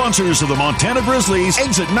proud sponsors of the Montana Grizzlies,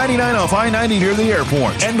 exit 99 off I-90 near the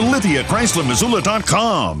airport, and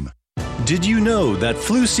LithiaChryslerMissoula.com. Did you know that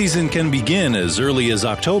flu season can begin as early as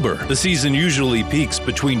October? The season usually peaks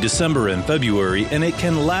between December and February, and it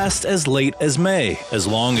can last as late as May. As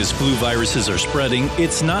long as flu viruses are spreading,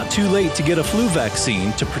 it's not too late to get a flu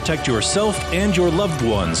vaccine to protect yourself and your loved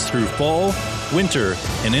ones through fall, winter,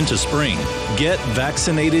 and into spring. Get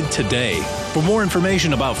vaccinated today. For more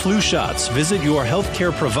information about flu shots, visit your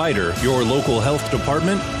healthcare provider, your local health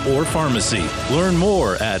department, or pharmacy. Learn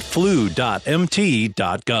more at flu.mt.gov.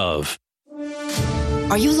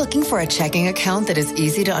 Are you looking for a checking account that is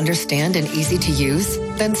easy to understand and easy to use?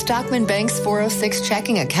 Then Stockman Bank's 406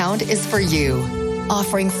 checking account is for you.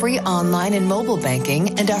 Offering free online and mobile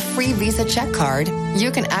banking and a free Visa check card,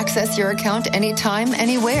 you can access your account anytime,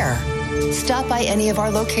 anywhere. Stop by any of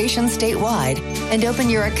our locations statewide and open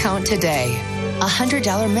your account today.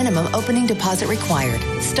 $100 minimum opening deposit required.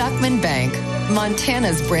 Stockman Bank,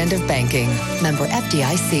 Montana's brand of banking. Member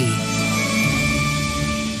FDIC.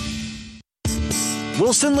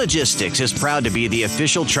 Wilson Logistics is proud to be the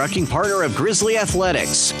official trucking partner of Grizzly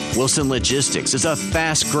Athletics. Wilson Logistics is a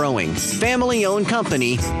fast-growing, family-owned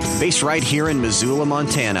company based right here in Missoula,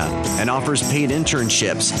 Montana, and offers paid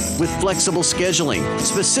internships with flexible scheduling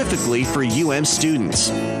specifically for UM students.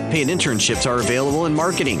 Paid internships are available in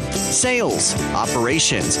marketing, sales,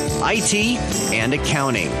 operations, IT, and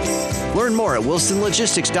accounting. Learn more at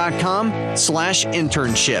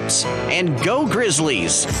wilsonlogistics.com/internships. And go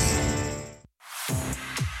Grizzlies!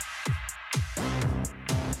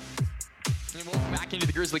 Into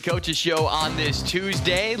the Grizzly Coaches Show on this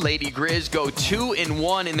Tuesday. Lady Grizz go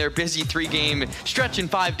 2-1 in their busy 3-game stretch in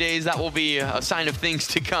 5 days. That will be a sign of things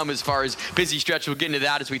to come as far as busy stretch. We'll get into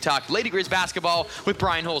that as we talk Lady Grizz basketball with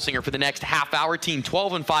Brian Holsinger for the next half hour. Team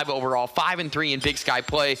 12-5 overall, 5-3 in Big Sky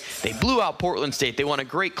play. They blew out Portland State. They won a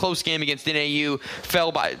great close game against NAU.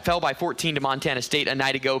 Fell by 14 to Montana State a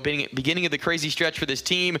night ago. Beginning of the crazy stretch for this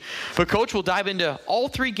team. But Coach, will dive into all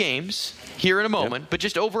 3 games here in a moment. Yep. But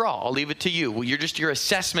just overall, I'll leave it to you. Well, your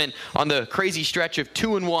assessment on the crazy stretch of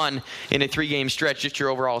 2-1 in a 3-game stretch, just your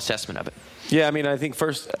overall assessment of it. Yeah, I mean, I think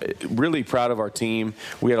first, really proud of our team.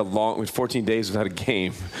 We had 14 days without a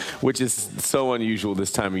game, which is so unusual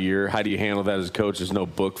this time of year. How do you handle that as a coach? There's no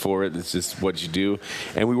book for it. It's just what you do.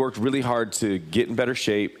 And we worked really hard to get in better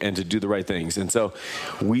shape and to do the right things. And so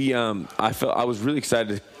I was really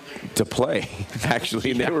excited to play,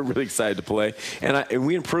 actually, and they were really excited to play, and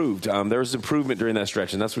we improved. There was improvement during that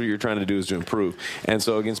stretch, and that's what you're trying to do, is to improve. And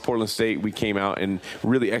so against Portland State, we came out and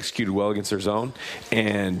really executed well against their zone,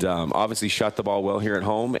 and obviously shot the ball well here at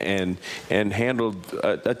home, and handled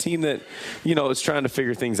a team that, is trying to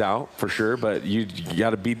figure things out for sure, but you got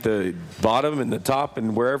to beat the bottom and the top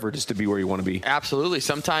and wherever just to be where you want to be. Absolutely.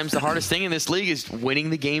 Sometimes the hardest thing in this league is winning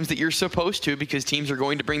the games that you're supposed to, because teams are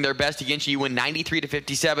going to bring their best against you. You win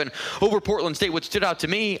 93-57 over Portland State. What stood out to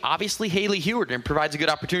me, obviously, Haley Heward, and provides a good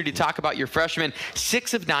opportunity to talk about your freshman.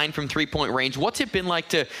 6 of 9 from three-point range. What's it been like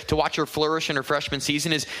to watch her flourish in her freshman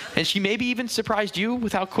season? Has she maybe even surprised you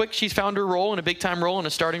with how quick she's found her role, and a big-time role, and a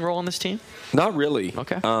starting role on this team? Not really.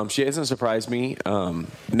 Okay. She hasn't surprised me.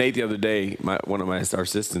 Nate, the other day, one of our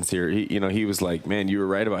assistants here, he was like, "Man, you were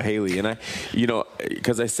right about Haley." And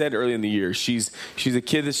because I said early in the year, she's a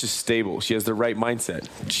kid that's just stable. She has the right mindset.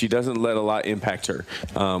 She doesn't let a lot impact her.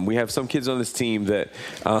 We have some kids on this team that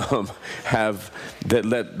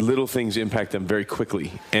let little things impact them very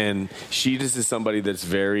quickly, and she just is somebody that's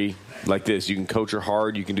very like this. You can coach her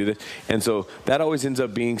hard, you can do this, and so that always ends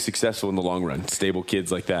up being successful in the long run. Stable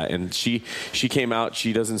kids like that, and she came out.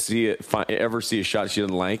 She doesn't ever see a shot she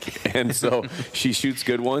doesn't like, and so she shoots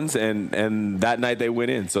good ones, and that night they went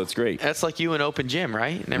in, so it's great. That's like you in open gym,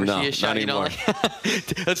 right? Never see a shot you don't like.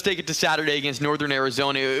 Let's take it to Saturday against Northern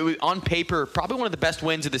Arizona. It was on paper probably one of the best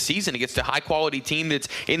wins wins of the season against a high-quality team that's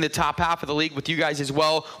in the top half of the league with you guys as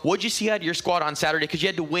well. What'd you see out of your squad on Saturday? Because you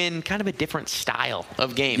had to win kind of a different style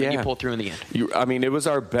of game, and you pulled through in the end. It was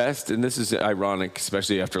our best, and this is ironic,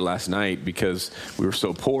 especially after last night because we were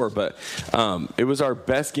so poor, but it was our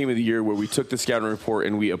best game of the year where we took the scouting report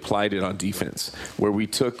and we applied it on defense, where we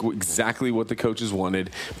took exactly what the coaches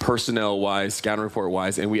wanted, personnel-wise, scouting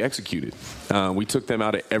report-wise, and we executed. We took them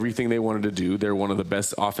out of everything they wanted to do. They're one of the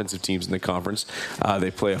best offensive teams in the conference.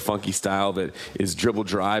 They play a funky style that is dribble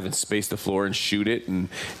drive and space the floor and shoot it, and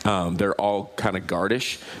they're all kind of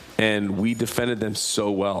guardish. And we defended them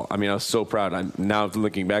so well. I was so proud. Now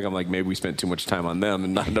looking back, I'm like, maybe we spent too much time on them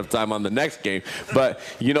and not enough time on the next game. But,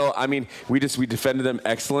 we defended them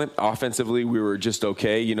excellent. Offensively, we were just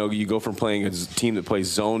okay. You go from playing a team that plays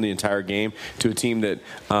zone the entire game to a team that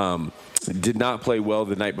did not play well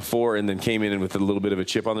the night before and then came in with a little bit of a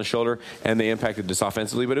chip on their shoulder, and they impacted us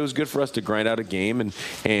offensively. But it was good for us to grind out a game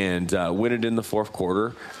and win it in the fourth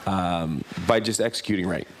quarter by just executing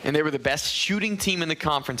right. And they were the best shooting team in the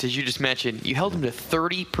conference, as you just mentioned. You held them to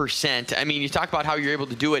 30%. You talk about how you're able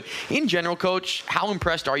to do it. In general, Coach, how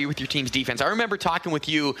impressed are you with your team's defense? I remember talking with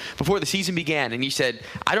you before the season began, and you said,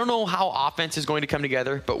 I don't know how offense is going to come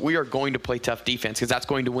together, but we are going to play tough defense because that's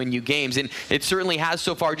going to win you games. And it certainly has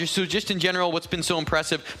so far. Just in general, what's been so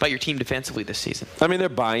impressive about your team defensively this season? Their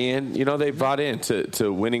buy-in, they bought in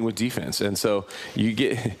to winning with defense. And so you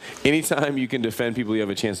get, anytime you can defend people, you have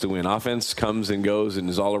a chance to win. Offense comes and goes and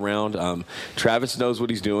is all around. Travis knows what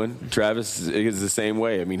he's doing. Travis is the same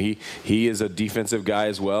way. He is a defensive guy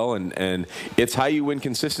as well. And it's how you win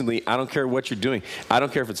consistently. I don't care what you're doing. I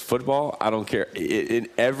don't care if it's football. I don't care. In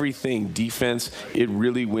everything, defense, it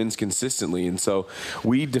really wins consistently. And so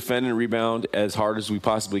we defend and rebound as hard as we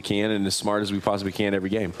possibly can and as smart as we possibly can every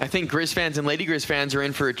game. I think Grizz fans and Lady Grizz fans are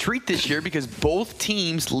in for a treat this year because both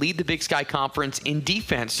teams lead the Big Sky Conference in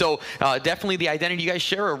defense. So definitely the identity. You guys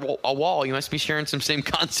share a wall. You must be sharing some same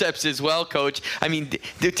concepts as well, Coach.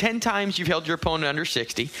 The 10 times you've held your opponent under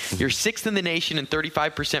 60. You're 6th in the nation in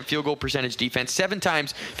 35% field goal percentage defense. 7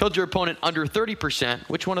 times you've held your opponent under 30%.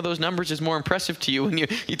 Which one of those numbers is more impressive to you when you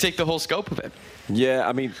take the whole scope of it?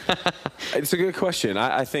 Yeah, it's a good question.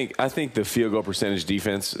 I think the field goal percentage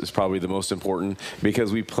defense is probably the most important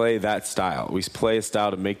because we play that style. We play a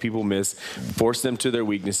style to make people miss, force them to their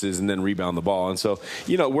weaknesses, and then rebound the ball. And so,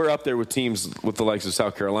 we're up there with teams with the likes of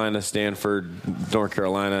South Carolina, Stanford, North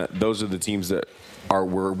Carolina. Those are the teams that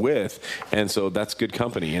we're with, and so that's good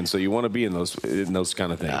company, and so you want to be in those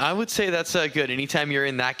kind of things. I would say that's good anytime you're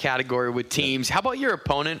in that category with teams. How about your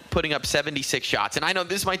opponent putting up 76 shots? And I know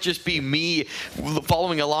this might just be me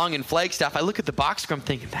following along in Flagstaff. I look at the box score, I'm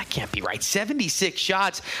thinking that can't be right. 76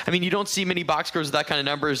 shots. You don't see many box scores with that kind of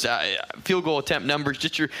numbers, field goal attempt numbers.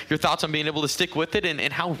 Just your thoughts on being able to stick with it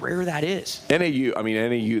and how rare that is.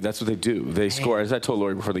 NAU, that's what they do. They score. As I told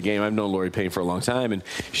Lori before the game, I've known Lori Payne for a long time, and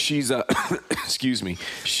she's excuse me,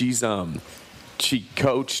 she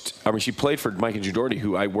coached, she played for Mike and Judorty,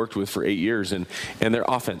 who I worked with for 8 years, and their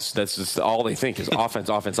offense, that's just all they think is offense.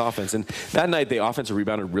 And that night, they offensive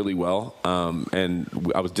rebounded really well, and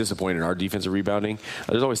I was disappointed in our defensive rebounding.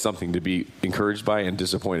 There's always something to be encouraged by and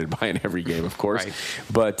disappointed by in every game, of course. Right.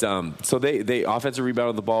 But so they offensive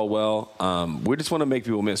rebounded the ball well. We just want to make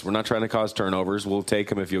people miss. We're not trying to cause turnovers. We'll take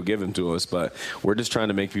them if you'll give them to us, but we're just trying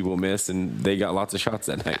to make people miss, and they got lots of shots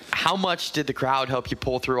that night. How much did the crowd help you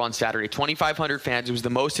pull through on Saturday? 2,500 fans. It was the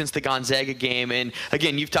most since the Gonzaga game. And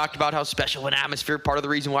again, you've talked about how special an atmosphere, part of the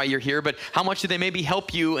reason why you're here, but how much did they maybe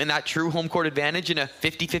help you in that true home court advantage in a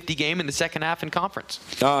 50-50 game in the second half in conference?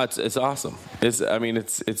 It's awesome. It's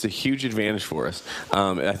a huge advantage for us.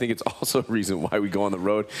 I think it's also a reason why we go on the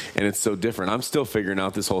road and it's so different. I'm still figuring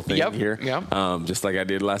out this whole thing here, just like I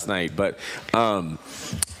did last night. But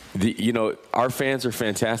our fans are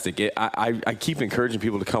fantastic. I keep encouraging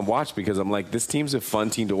people to come watch because I'm like, this team's a fun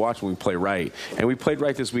team to watch when we play right. And we played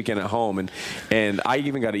right this weekend at home. And I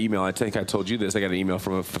even got an email. I think I told you this. I got an email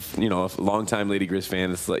from a longtime Lady Grizz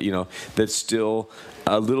fan that's still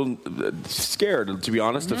a little scared, to be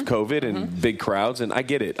honest, of COVID and big crowds. And I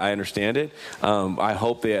get it. I understand it. I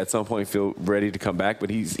hope they at some point feel ready to come back. But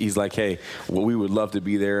he's like, hey, we would love to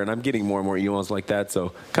be there. And I'm getting more and more emails like that.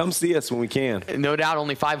 So come see us when we can. No doubt,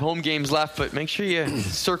 only 5 home games left, but make sure you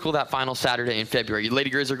circle that final Saturday in February. Lady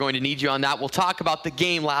Grizz are going to need you on that. We'll talk about the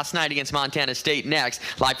game last night against Montana State next.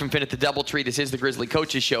 Live from Finn at the Doubletree, this is the Grizzly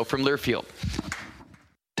Coaches Show from Learfield.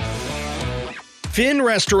 Finn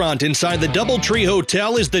Restaurant inside the DoubleTree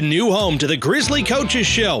Hotel is the new home to the Grizzly Coaches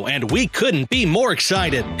Show, and we couldn't be more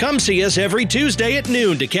excited. Come see us every Tuesday at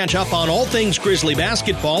noon to catch up on all things Grizzly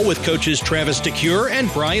basketball with coaches Travis DeCure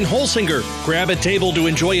and Brian Holsinger. Grab a table to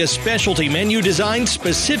enjoy a specialty menu designed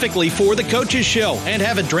specifically for the Coaches Show and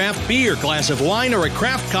have a draft beer, glass of wine, or a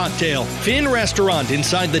craft cocktail. Finn Restaurant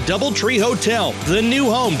inside the DoubleTree Hotel, the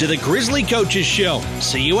new home to the Grizzly Coaches Show.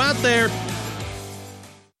 See you out there.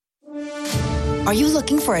 Are you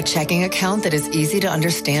looking for a checking account that is easy to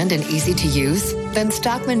understand and easy to use? Then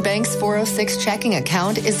Stockman Bank's 406 checking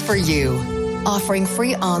account is for you. Offering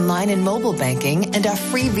free online and mobile banking and a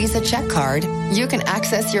free Visa check card, you can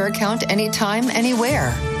access your account anytime,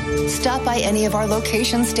 anywhere. Stop by any of our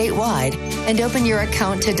locations statewide and open your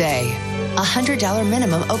account today. $100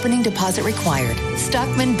 minimum opening deposit required.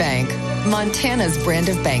 Stockman Bank, Montana's brand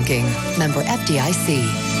of banking. Member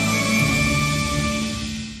FDIC.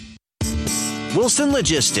 Wilson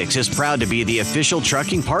Logistics is proud to be the official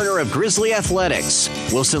trucking partner of Grizzly Athletics.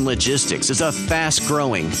 Wilson Logistics is a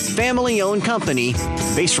fast-growing, family-owned company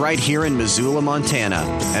based right here in Missoula, Montana,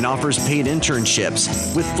 and offers paid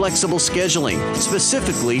internships with flexible scheduling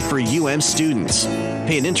specifically for UM students.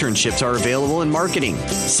 Paid internships are available in marketing,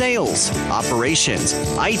 sales, operations,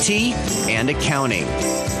 IT, and accounting.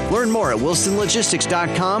 Learn more at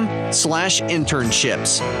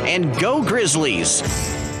wilsonlogistics.com/internships. And go Grizzlies!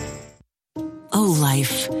 Oh,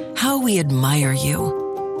 life, how we admire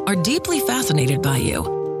you, are deeply fascinated by you.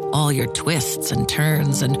 All your twists and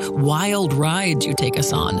turns and wild rides you take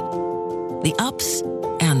us on. The ups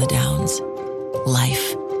and the downs.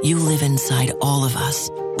 Life, you live inside all of us,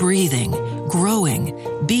 breathing, growing,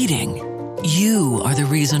 beating. You are the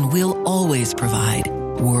reason we'll always provide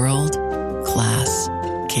world-class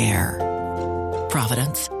care.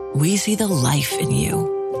 Providence, we see the life in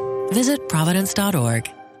you. Visit Providence.org.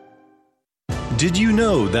 Did you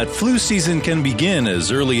know that flu season can begin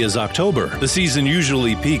as early as October? The season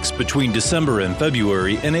usually peaks between December and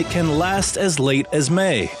February, and it can last as late as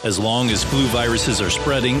May. As long as flu viruses are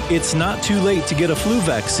spreading, it's not too late to get a flu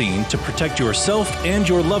vaccine to protect yourself and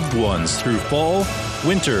your loved ones through fall,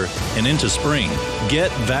 winter, and into spring.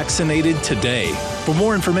 Get vaccinated today. For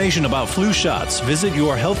more information about flu shots, visit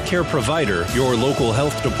your healthcare provider, your local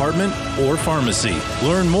health department, or pharmacy.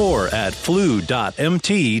 Learn more at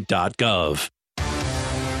flu.mt.gov.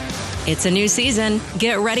 It's a new season.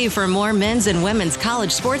 Get ready for more men's and women's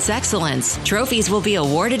college sports excellence. Trophies will be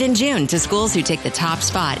awarded in June to schools who take the top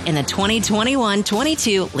spot in the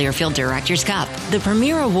 2021-22 Learfield Directors Cup. The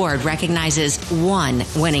premier award recognizes one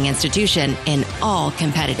winning institution in all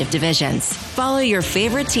competitive divisions. Follow your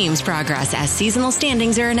favorite team's progress as seasonal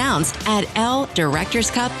standings are announced at L Directors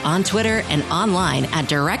Cup on Twitter and online at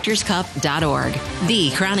directorscup.org. The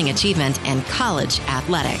crowning achievement in college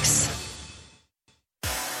athletics.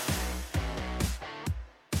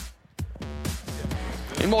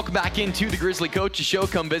 And welcome back into the Grizzly Coaches Show.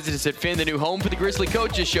 Come visit us at Finn, the new home for the Grizzly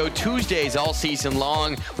Coaches Show, Tuesdays all season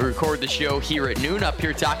long. We record the show here at noon, up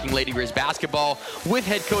here talking Lady Grizz basketball with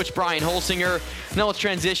head coach Brian Holsinger. Now let's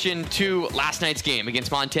transition to last night's game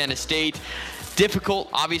against Montana State. Difficult,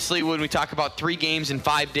 obviously, when we talk about 3 games in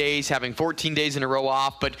 5 days, having 14 days in a row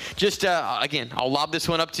off. But just, again, I'll lob this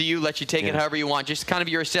one up to you, let you take it however you want. Just kind of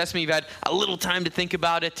your assessment. You've had a little time to think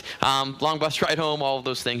about it. Long bus ride home, all of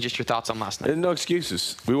those things. Just your thoughts on last night. No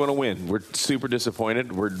excuses. We want to win. We're super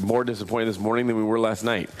disappointed. We're more disappointed this morning than we were last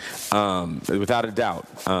night, without a doubt.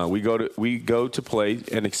 We go to play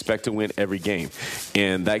and expect to win every game.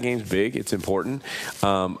 And that game's big. It's important.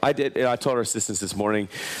 I told our assistants this morning,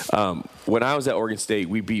 when I was at Oregon State,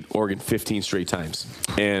 we beat Oregon 15 straight times.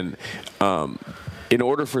 And in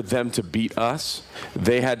order for them to beat us,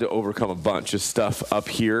 they had to overcome a bunch of stuff up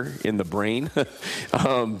here in the brain that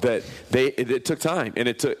it took time, and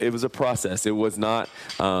it was a process. It was not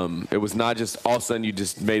just all of a sudden you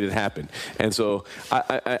just made it happen. And so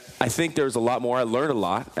I think there's a lot more. I learned a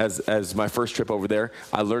lot as my first trip over there.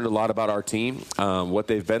 I learned a lot about our team, what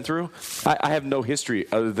they've been through. I have no history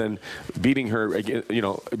other than beating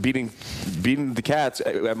beating the Cats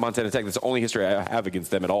at Montana Tech. That's the only history I have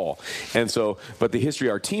against them at all. And so, but the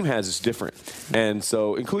history our team has is different. And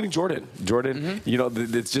so, including Jordan,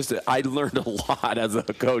 it's just, I learned a lot as a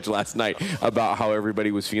coach last night about how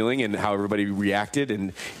everybody was feeling and how everybody reacted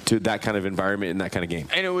and to that kind of environment and that kind of game.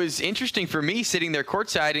 And it was interesting for me sitting there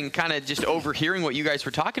courtside and kind of just overhearing what you guys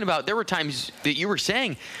were talking about. There were times that you were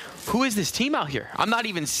saying, who is this team out here? I'm not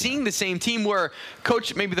even seeing the same team where,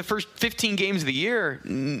 Coach, maybe the first 15 games of the year,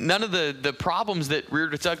 none of the problems that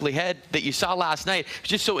reared its ugly head that you saw last night. It's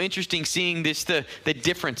just so interesting seeing this, the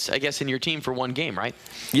difference, I guess, in your team for one game, right?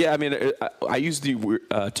 Yeah, I mean, I use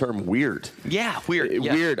the term weird. Yeah, weird.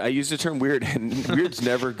 Yeah. Weird. I use the term weird, and weird's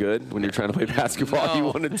never good when you're trying to play basketball. No. You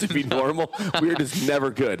want it to be normal. Weird is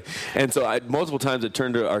never good. And so multiple times I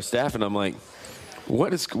turned to our staff, and I'm like,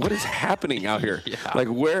 what is happening out here? Yeah. Like,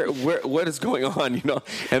 what is going on, you know?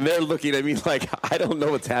 And they're looking at me like, I don't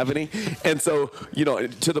know what's happening. And so, you know,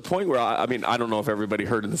 to the point where, I mean, I don't know if everybody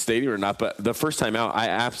heard in the stadium or not, but the first time out, I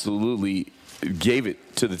absolutely gave it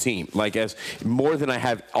to the team, like as more than I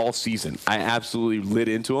have all season. I absolutely lit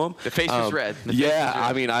into them. The face was red.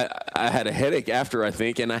 I mean, I had a headache after, I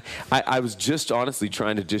think, and I was just honestly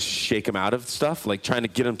trying to just shake them out of stuff, like trying to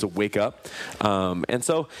get them to wake up. And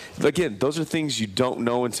so, again, those are things you don't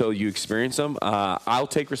know until you experience them. I'll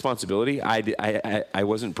take responsibility. I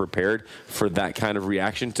wasn't prepared for that kind of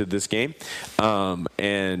reaction to this game,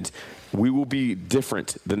 and we will be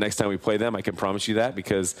different the next time we play them. I can promise you that,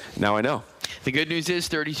 because now I know. The good news is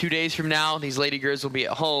 32 days from now, these Lady Grizz will be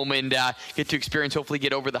at home and get to experience, hopefully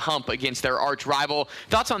get over the hump against their arch rival.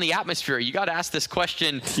 Thoughts on the atmosphere? You got asked this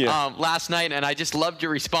question last night, and I just loved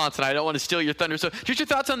your response, and I don't want to steal your thunder. So just your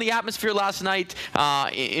thoughts on the atmosphere last night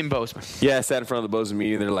in Bozeman. Yeah, I sat in front of the Bozeman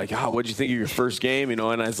media, and they're like, what'd you think of your first game? You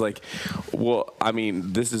know, and I was like, well, I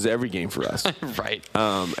mean, this is every game for us. Right.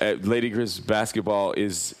 At Lady Grizz basketball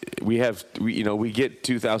we get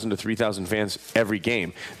 2,000 to 3,000 fans every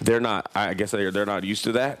game. They're not, I guess they're not used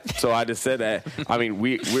to that. So I just said that. I mean,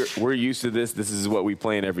 we're used to this. This is what we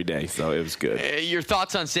play in every day. So it was good. Your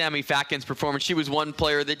thoughts on Sammy Fatkin's performance? She was one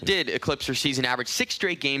player that did eclipse her season average. 6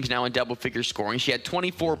 straight games now in double-figure scoring. She had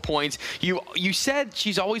 24 points. You said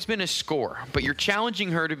she's always been a scorer, but you're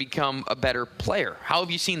challenging her to become a better player. How have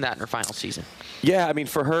you seen that in her final season? Yeah, I mean,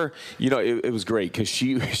 for her, you know, it was great because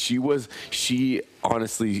she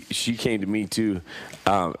honestly, she came to me too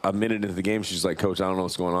a minute into the game. She's like, Coach, I don't know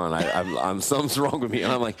what's going on. I'm something's wrong with me.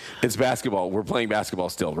 And I'm like, it's basketball. We're playing basketball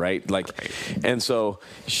still, right? Like, and so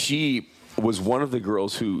she was one of the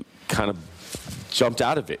girls who kind of jumped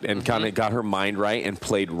out of it and kind of got her mind right and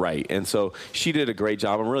played right. And so she did a great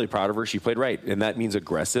job. I'm really proud of her. She played right. And that means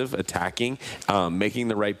aggressive, attacking, making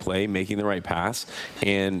the right play, making the right pass.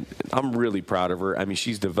 And I'm really proud of her. I mean,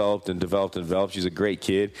 she's developed and developed and developed. She's a great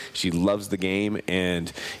kid. She loves the game.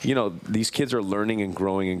 And, you know, these kids are learning and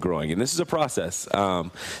growing and growing. And this is a process.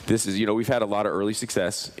 This is, you know, we've had a lot of early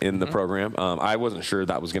success in the program. I wasn't sure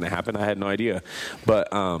that was going to happen. I had no idea. But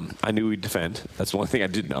I knew we'd defend. That's the one thing I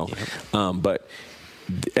did know. But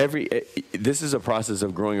this is a process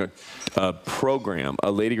of growing a program,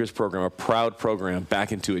 a Lady Grizz program, a proud program,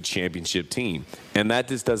 back into a championship team. And that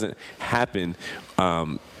just doesn't happen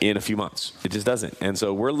in a few months. It just doesn't. And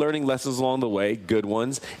so we're learning lessons along the way, good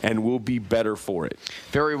ones, and we'll be better for it.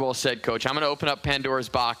 Very well said, Coach. I'm going to open up Pandora's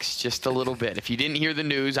box just a little bit. If you didn't hear the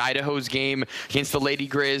news, Idaho's game against the Lady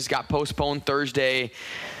Grizz got postponed Thursday.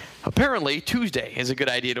 Apparently, Tuesday is a good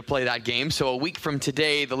idea to play that game. So a week from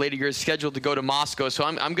today, the Lady Grizz is scheduled to go to Moscow. So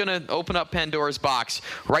I'm going to open up Pandora's box.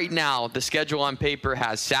 Right now, the schedule on paper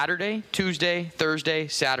has Saturday, Tuesday, Thursday,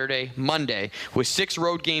 Saturday, Monday, with 6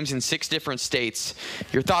 road games in 6 different states.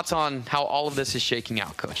 Your thoughts on how all of this is shaking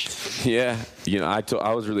out, Coach? Yeah, you know,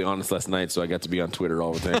 I was really honest last night, so I got to be on Twitter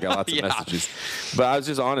all the time. I got lots of messages. But I was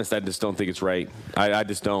just honest. I just don't think it's right. I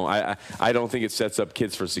just don't. I don't think it sets up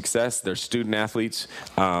kids for success. They're student athletes.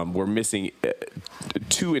 We're missing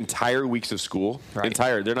 2 entire weeks of school. Right.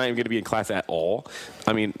 They're not even going to be in class at all.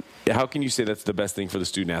 I mean, how can you say that's the best thing for the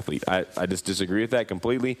student athlete? I just disagree with that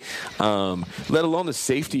completely. Let alone the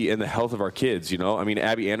safety and the health of our kids, you know. I mean,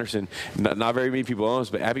 Abby Anderson, not very many people know this,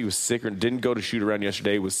 but Abby was sicker, didn't go to shoot around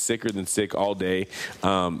yesterday, was sicker than sick all day,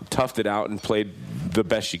 toughed it out and played the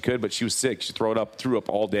best she could, but she was sick. She threw up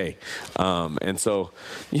all day. And so,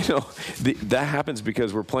 you know, that happens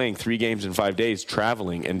because we're playing 3 games in 5 days,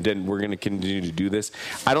 traveling, and then we're going to continue to do this.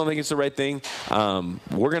 I don't think it's the right thing.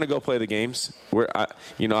 We're going to go play the games. We're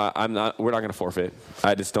not going to forfeit.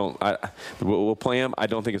 I just don't. We'll play them. I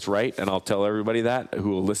don't think it's right, and I'll tell everybody that who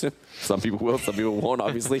will listen. Some people will, some people won't,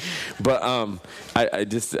 obviously. But I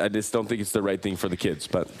just don't think it's the right thing for the kids.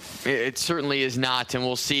 But it certainly is not, and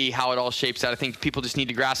we'll see how it all shapes out. I think people just need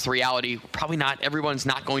to grasp the reality. Probably not everyone's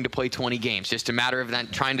not going to play 20 games. Just a matter of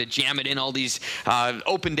that trying to jam it in all these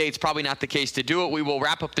open dates. Probably not the case to do it. We will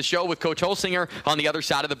wrap up the show with Coach Holsinger on the other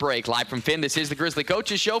side of the break. Live from Finn, this is the Grizzly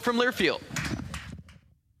Coaches Show from Learfield.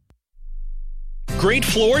 Great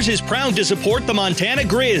Floors is proud to support the Montana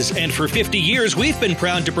Grizz, and for 50 years we've been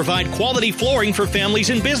proud to provide quality flooring for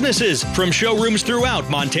families and businesses. From showrooms throughout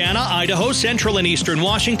Montana, Idaho, Central and Eastern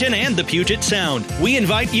Washington, and the Puget Sound. We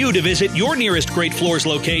invite you to visit your nearest Great Floors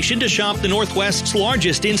location to shop the Northwest's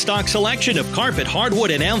largest in-stock selection of carpet,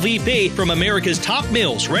 hardwood, and LVP from America's top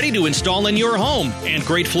mills, ready to install in your home. And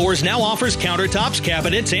Great Floors now offers countertops,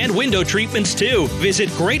 cabinets, and window treatments too. Visit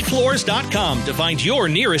greatfloors.com to find your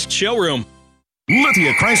nearest showroom.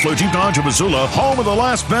 Lithia Chrysler Jeep Dodge of Missoula, home of the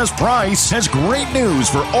last best price, has great news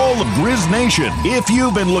for all of Grizz Nation. If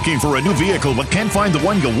you've been looking for a new vehicle but can't find the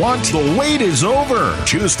one you want, the wait is over.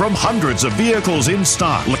 Choose from hundreds of vehicles in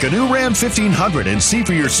stock, like a new Ram 1500, and see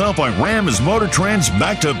for yourself why Ram is Motor Trend's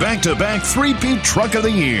back-to-back three-peat truck of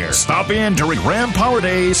the year. Stop in during Ram Power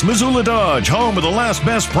Days. Missoula Dodge, home of the last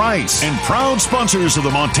best price, and proud sponsors of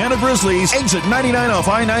the Montana Grizzlies. Exit 99 off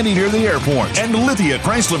I-90 near the airport, and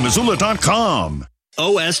LithiaChryslerMissoula.com.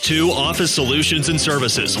 OS2 Office Solutions and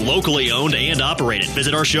Services, locally owned and operated.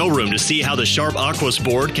 Visit our showroom to see how the Sharp Aquos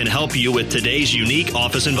board can help you with today's unique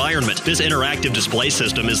office environment. This interactive display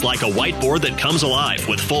system is like a whiteboard that comes alive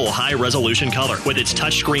with full high-resolution color. With its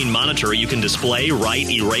touchscreen monitor, you can display, write,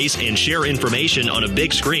 erase, and share information on a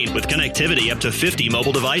big screen with connectivity up to 50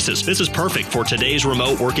 mobile devices. This is perfect for today's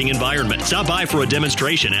remote working environment. Stop by for a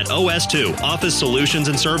demonstration at OS2 Office Solutions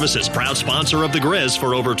and Services, proud sponsor of the Grizz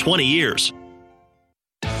for over 20 years.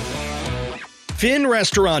 Finn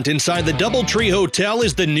Restaurant inside the Doubletree Hotel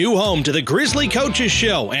is the new home to the Grizzly Coaches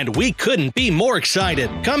Show, and we couldn't be more excited.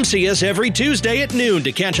 Come see us every Tuesday at noon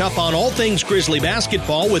to catch up on all things Grizzly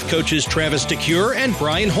basketball with coaches Travis DeCure and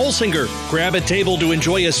Brian Holsinger. Grab a table to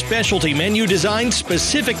enjoy a specialty menu designed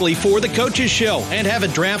specifically for the Coaches Show, and have a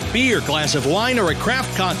draft beer, glass of wine, or a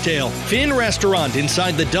craft cocktail. Finn Restaurant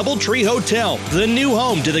inside the Doubletree Hotel, the new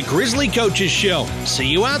home to the Grizzly Coaches Show. See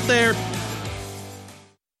you out there.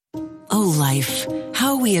 Oh, life,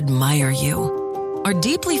 how we admire you, are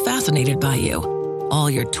deeply fascinated by you. All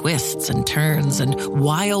your twists and turns and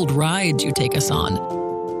wild rides you take us on.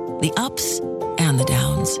 The ups and the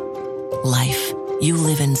downs. Life, you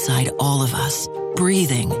live inside all of us,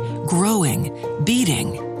 breathing, growing,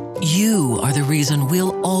 beating. You are the reason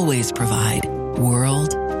we'll always provide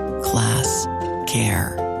world-class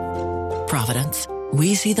care. Providence,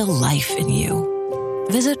 we see the life in you.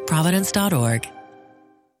 Visit Providence.org.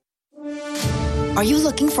 Are you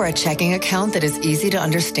looking for a checking account that is easy to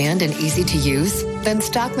understand and easy to use? Then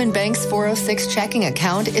Stockman Bank's 406 checking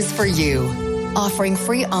account is for you. Offering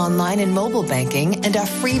free online and mobile banking and a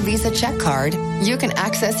free Visa check card, you can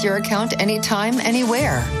access your account anytime,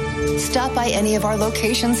 anywhere. Stop by any of our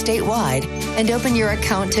locations statewide and open your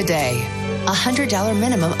account today. $100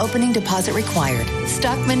 minimum opening deposit required.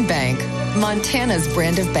 Stockman Bank, Montana's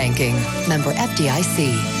brand of banking. Member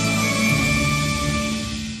FDIC.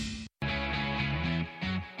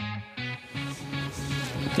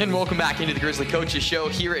 And welcome back into the Grizzly Coaches Show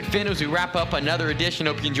here at Finn as we wrap up another edition.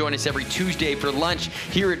 Hope you can join us every Tuesday for lunch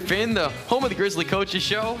here at Finn, the home of the Grizzly Coaches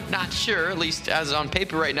Show. Not sure, at least as on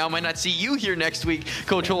paper right now, might not see you here next week,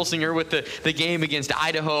 Coach Holsinger, with the game against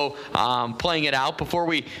Idaho, playing it out. Before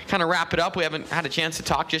we kind of wrap it up, we haven't had a chance to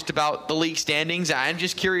talk just about the league standings. I'm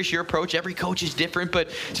just curious, your approach. Every coach is different, but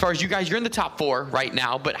as far as you guys, you're in the top 4 right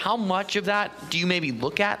now, but how much of that do you maybe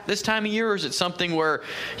look at this time of year, or is it something where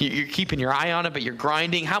you're keeping your eye on it, but you're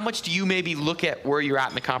grinding? How much do you maybe look at where you're at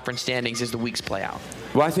in the conference standings as the weeks play out?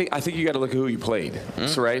 Well, I think you got to look at who you played,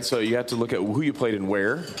 so, right? So you have to look at who you played and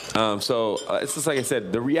where. It's just like I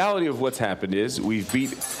said, the reality of what's happened is we've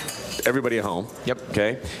beat everybody at home. Yep.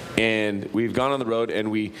 Okay. And we've gone on the road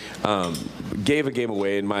and we gave a game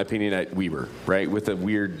away, in my opinion, at Weber, right? With a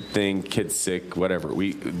weird thing, kid sick, whatever.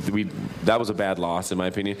 That was a bad loss, in my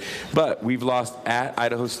opinion. But we've lost at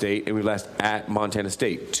Idaho State and we've lost at Montana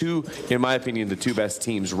State. Two, in my opinion, the two best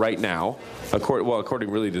teams right now,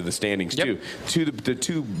 according really to the standings too, the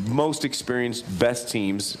two most experienced best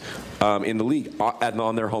teams in the league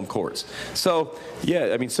on their home courts. So,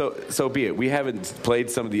 yeah, I mean, so be it. We haven't played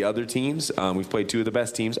some of the other teams. We've played two of the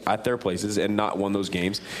best teams at their places and not won those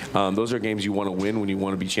games. Those are games you want to win when you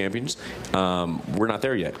want to be champions. We're not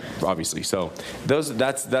there yet, obviously. So that's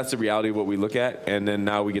the reality of what we look at, and then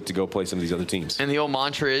now we get to go play some of these other teams. And the old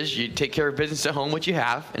mantra is you take care of business at home, what you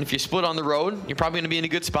have, and if you split on the road, you're probably going to be in a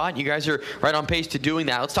good spot. You guys are right on pace to doing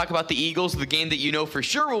that. Let's talk about the Eagles, the game that you know for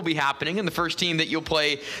sure will be happening, and the first team that you'll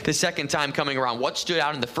play the second time coming around. What stood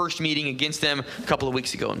out in the first meeting against them a couple of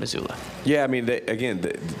weeks ago in Missoula? Yeah, I mean,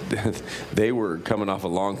 they were coming off a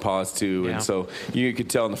long pause too, and so you could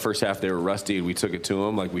tell in the first half they were rusty, and we took it to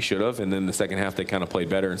them like we should have, and then the second half they kind of played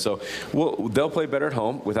better, and so they'll play better at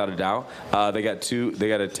home without a doubt. They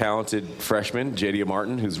got a talented freshman, Jadia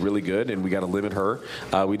Martin, who's really good, and we got to limit her.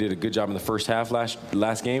 We did a good job in the first half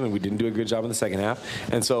last game, and we didn't do a good job in the second half,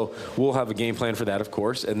 and so we'll have a game plan for that, of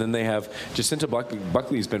course. And then they have Jacinta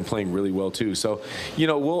Buckley's been playing really well too, so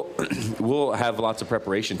we'll have lots of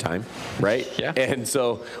preparation time, right? Yeah. And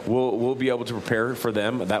so we'll be able to prepare for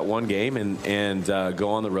them that one game and go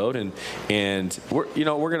on the road and we're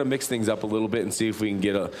going to mix things up a little bit and see if we can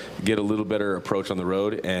get a little better approach on the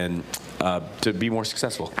road and to be more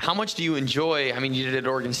successful. How much do you enjoy? I mean, you did it at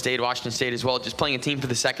Oregon State, Washington State as well, just playing a team for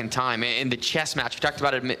the second time, and the chess match. We talked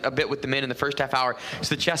about it a bit with the men in the first half hour.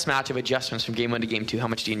 So the chess match of adjustments from game 1 to game 2. How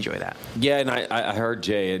much do you enjoy that? Yeah, and I heard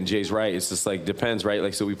Jay, and Jay's right. It's just like depends, right?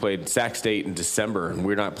 Like, so we played Sac State in December, and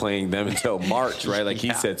we're not playing them until March, right? Like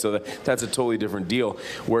he said. So that's a totally different deal.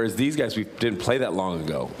 Whereas these guys, we didn't play that long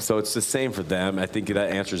ago. So it's the same for them. I think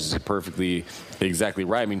that answers it perfectly, exactly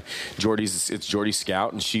right. I mean, it's Jordy's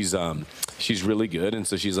scout, and she's really good. And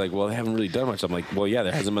so she's like, well, they haven't really done much. I'm like, well, yeah,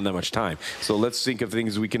 there hasn't been that much time. So let's think of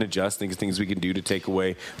things we can adjust, things we can do to take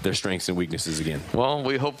away their strengths and weaknesses again. Well,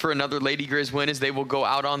 we hope for another Lady Grizz win as they will go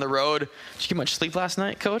out on the road. Did you get much sleep last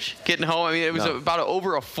night, Coach? Getting home? I mean, it was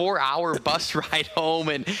over a 4-hour bus ride home,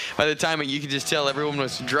 and by the time you could just tell everyone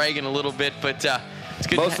was dragging a little bit, but it's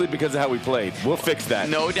good. Mostly because of how we played. We'll fix that.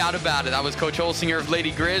 No doubt about it. That was Coach Holsinger of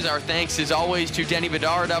Lady Grizz. Our thanks, as always, to Denny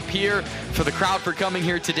Bedard up here, for the crowd for coming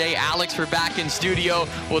here today, Alex for back in studio.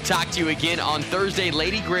 We'll talk to you again on Thursday.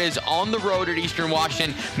 Lady Grizz on the road at Eastern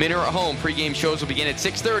Washington. Men are at home. Pre-game shows will begin at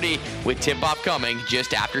 6:30 with tip-off coming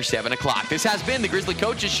just after 7 o'clock. This has been the Grizzly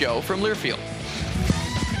Coaches Show from Learfield.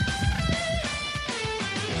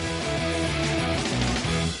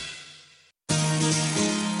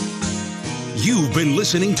 You've been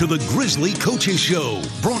listening to the Grizzly Coaches Show,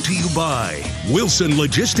 brought to you by Wilson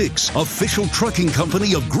Logistics, official trucking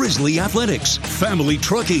company of Grizzly Athletics, Family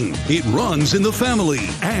Trucking, it runs in the family,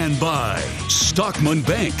 and by Stockman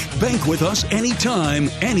Bank. Bank with us anytime,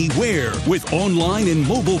 anywhere, with online and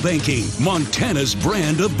mobile banking, Montana's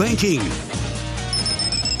brand of banking.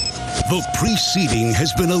 The preceding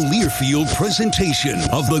has been a Learfield presentation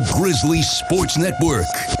of the Grizzly Sports Network.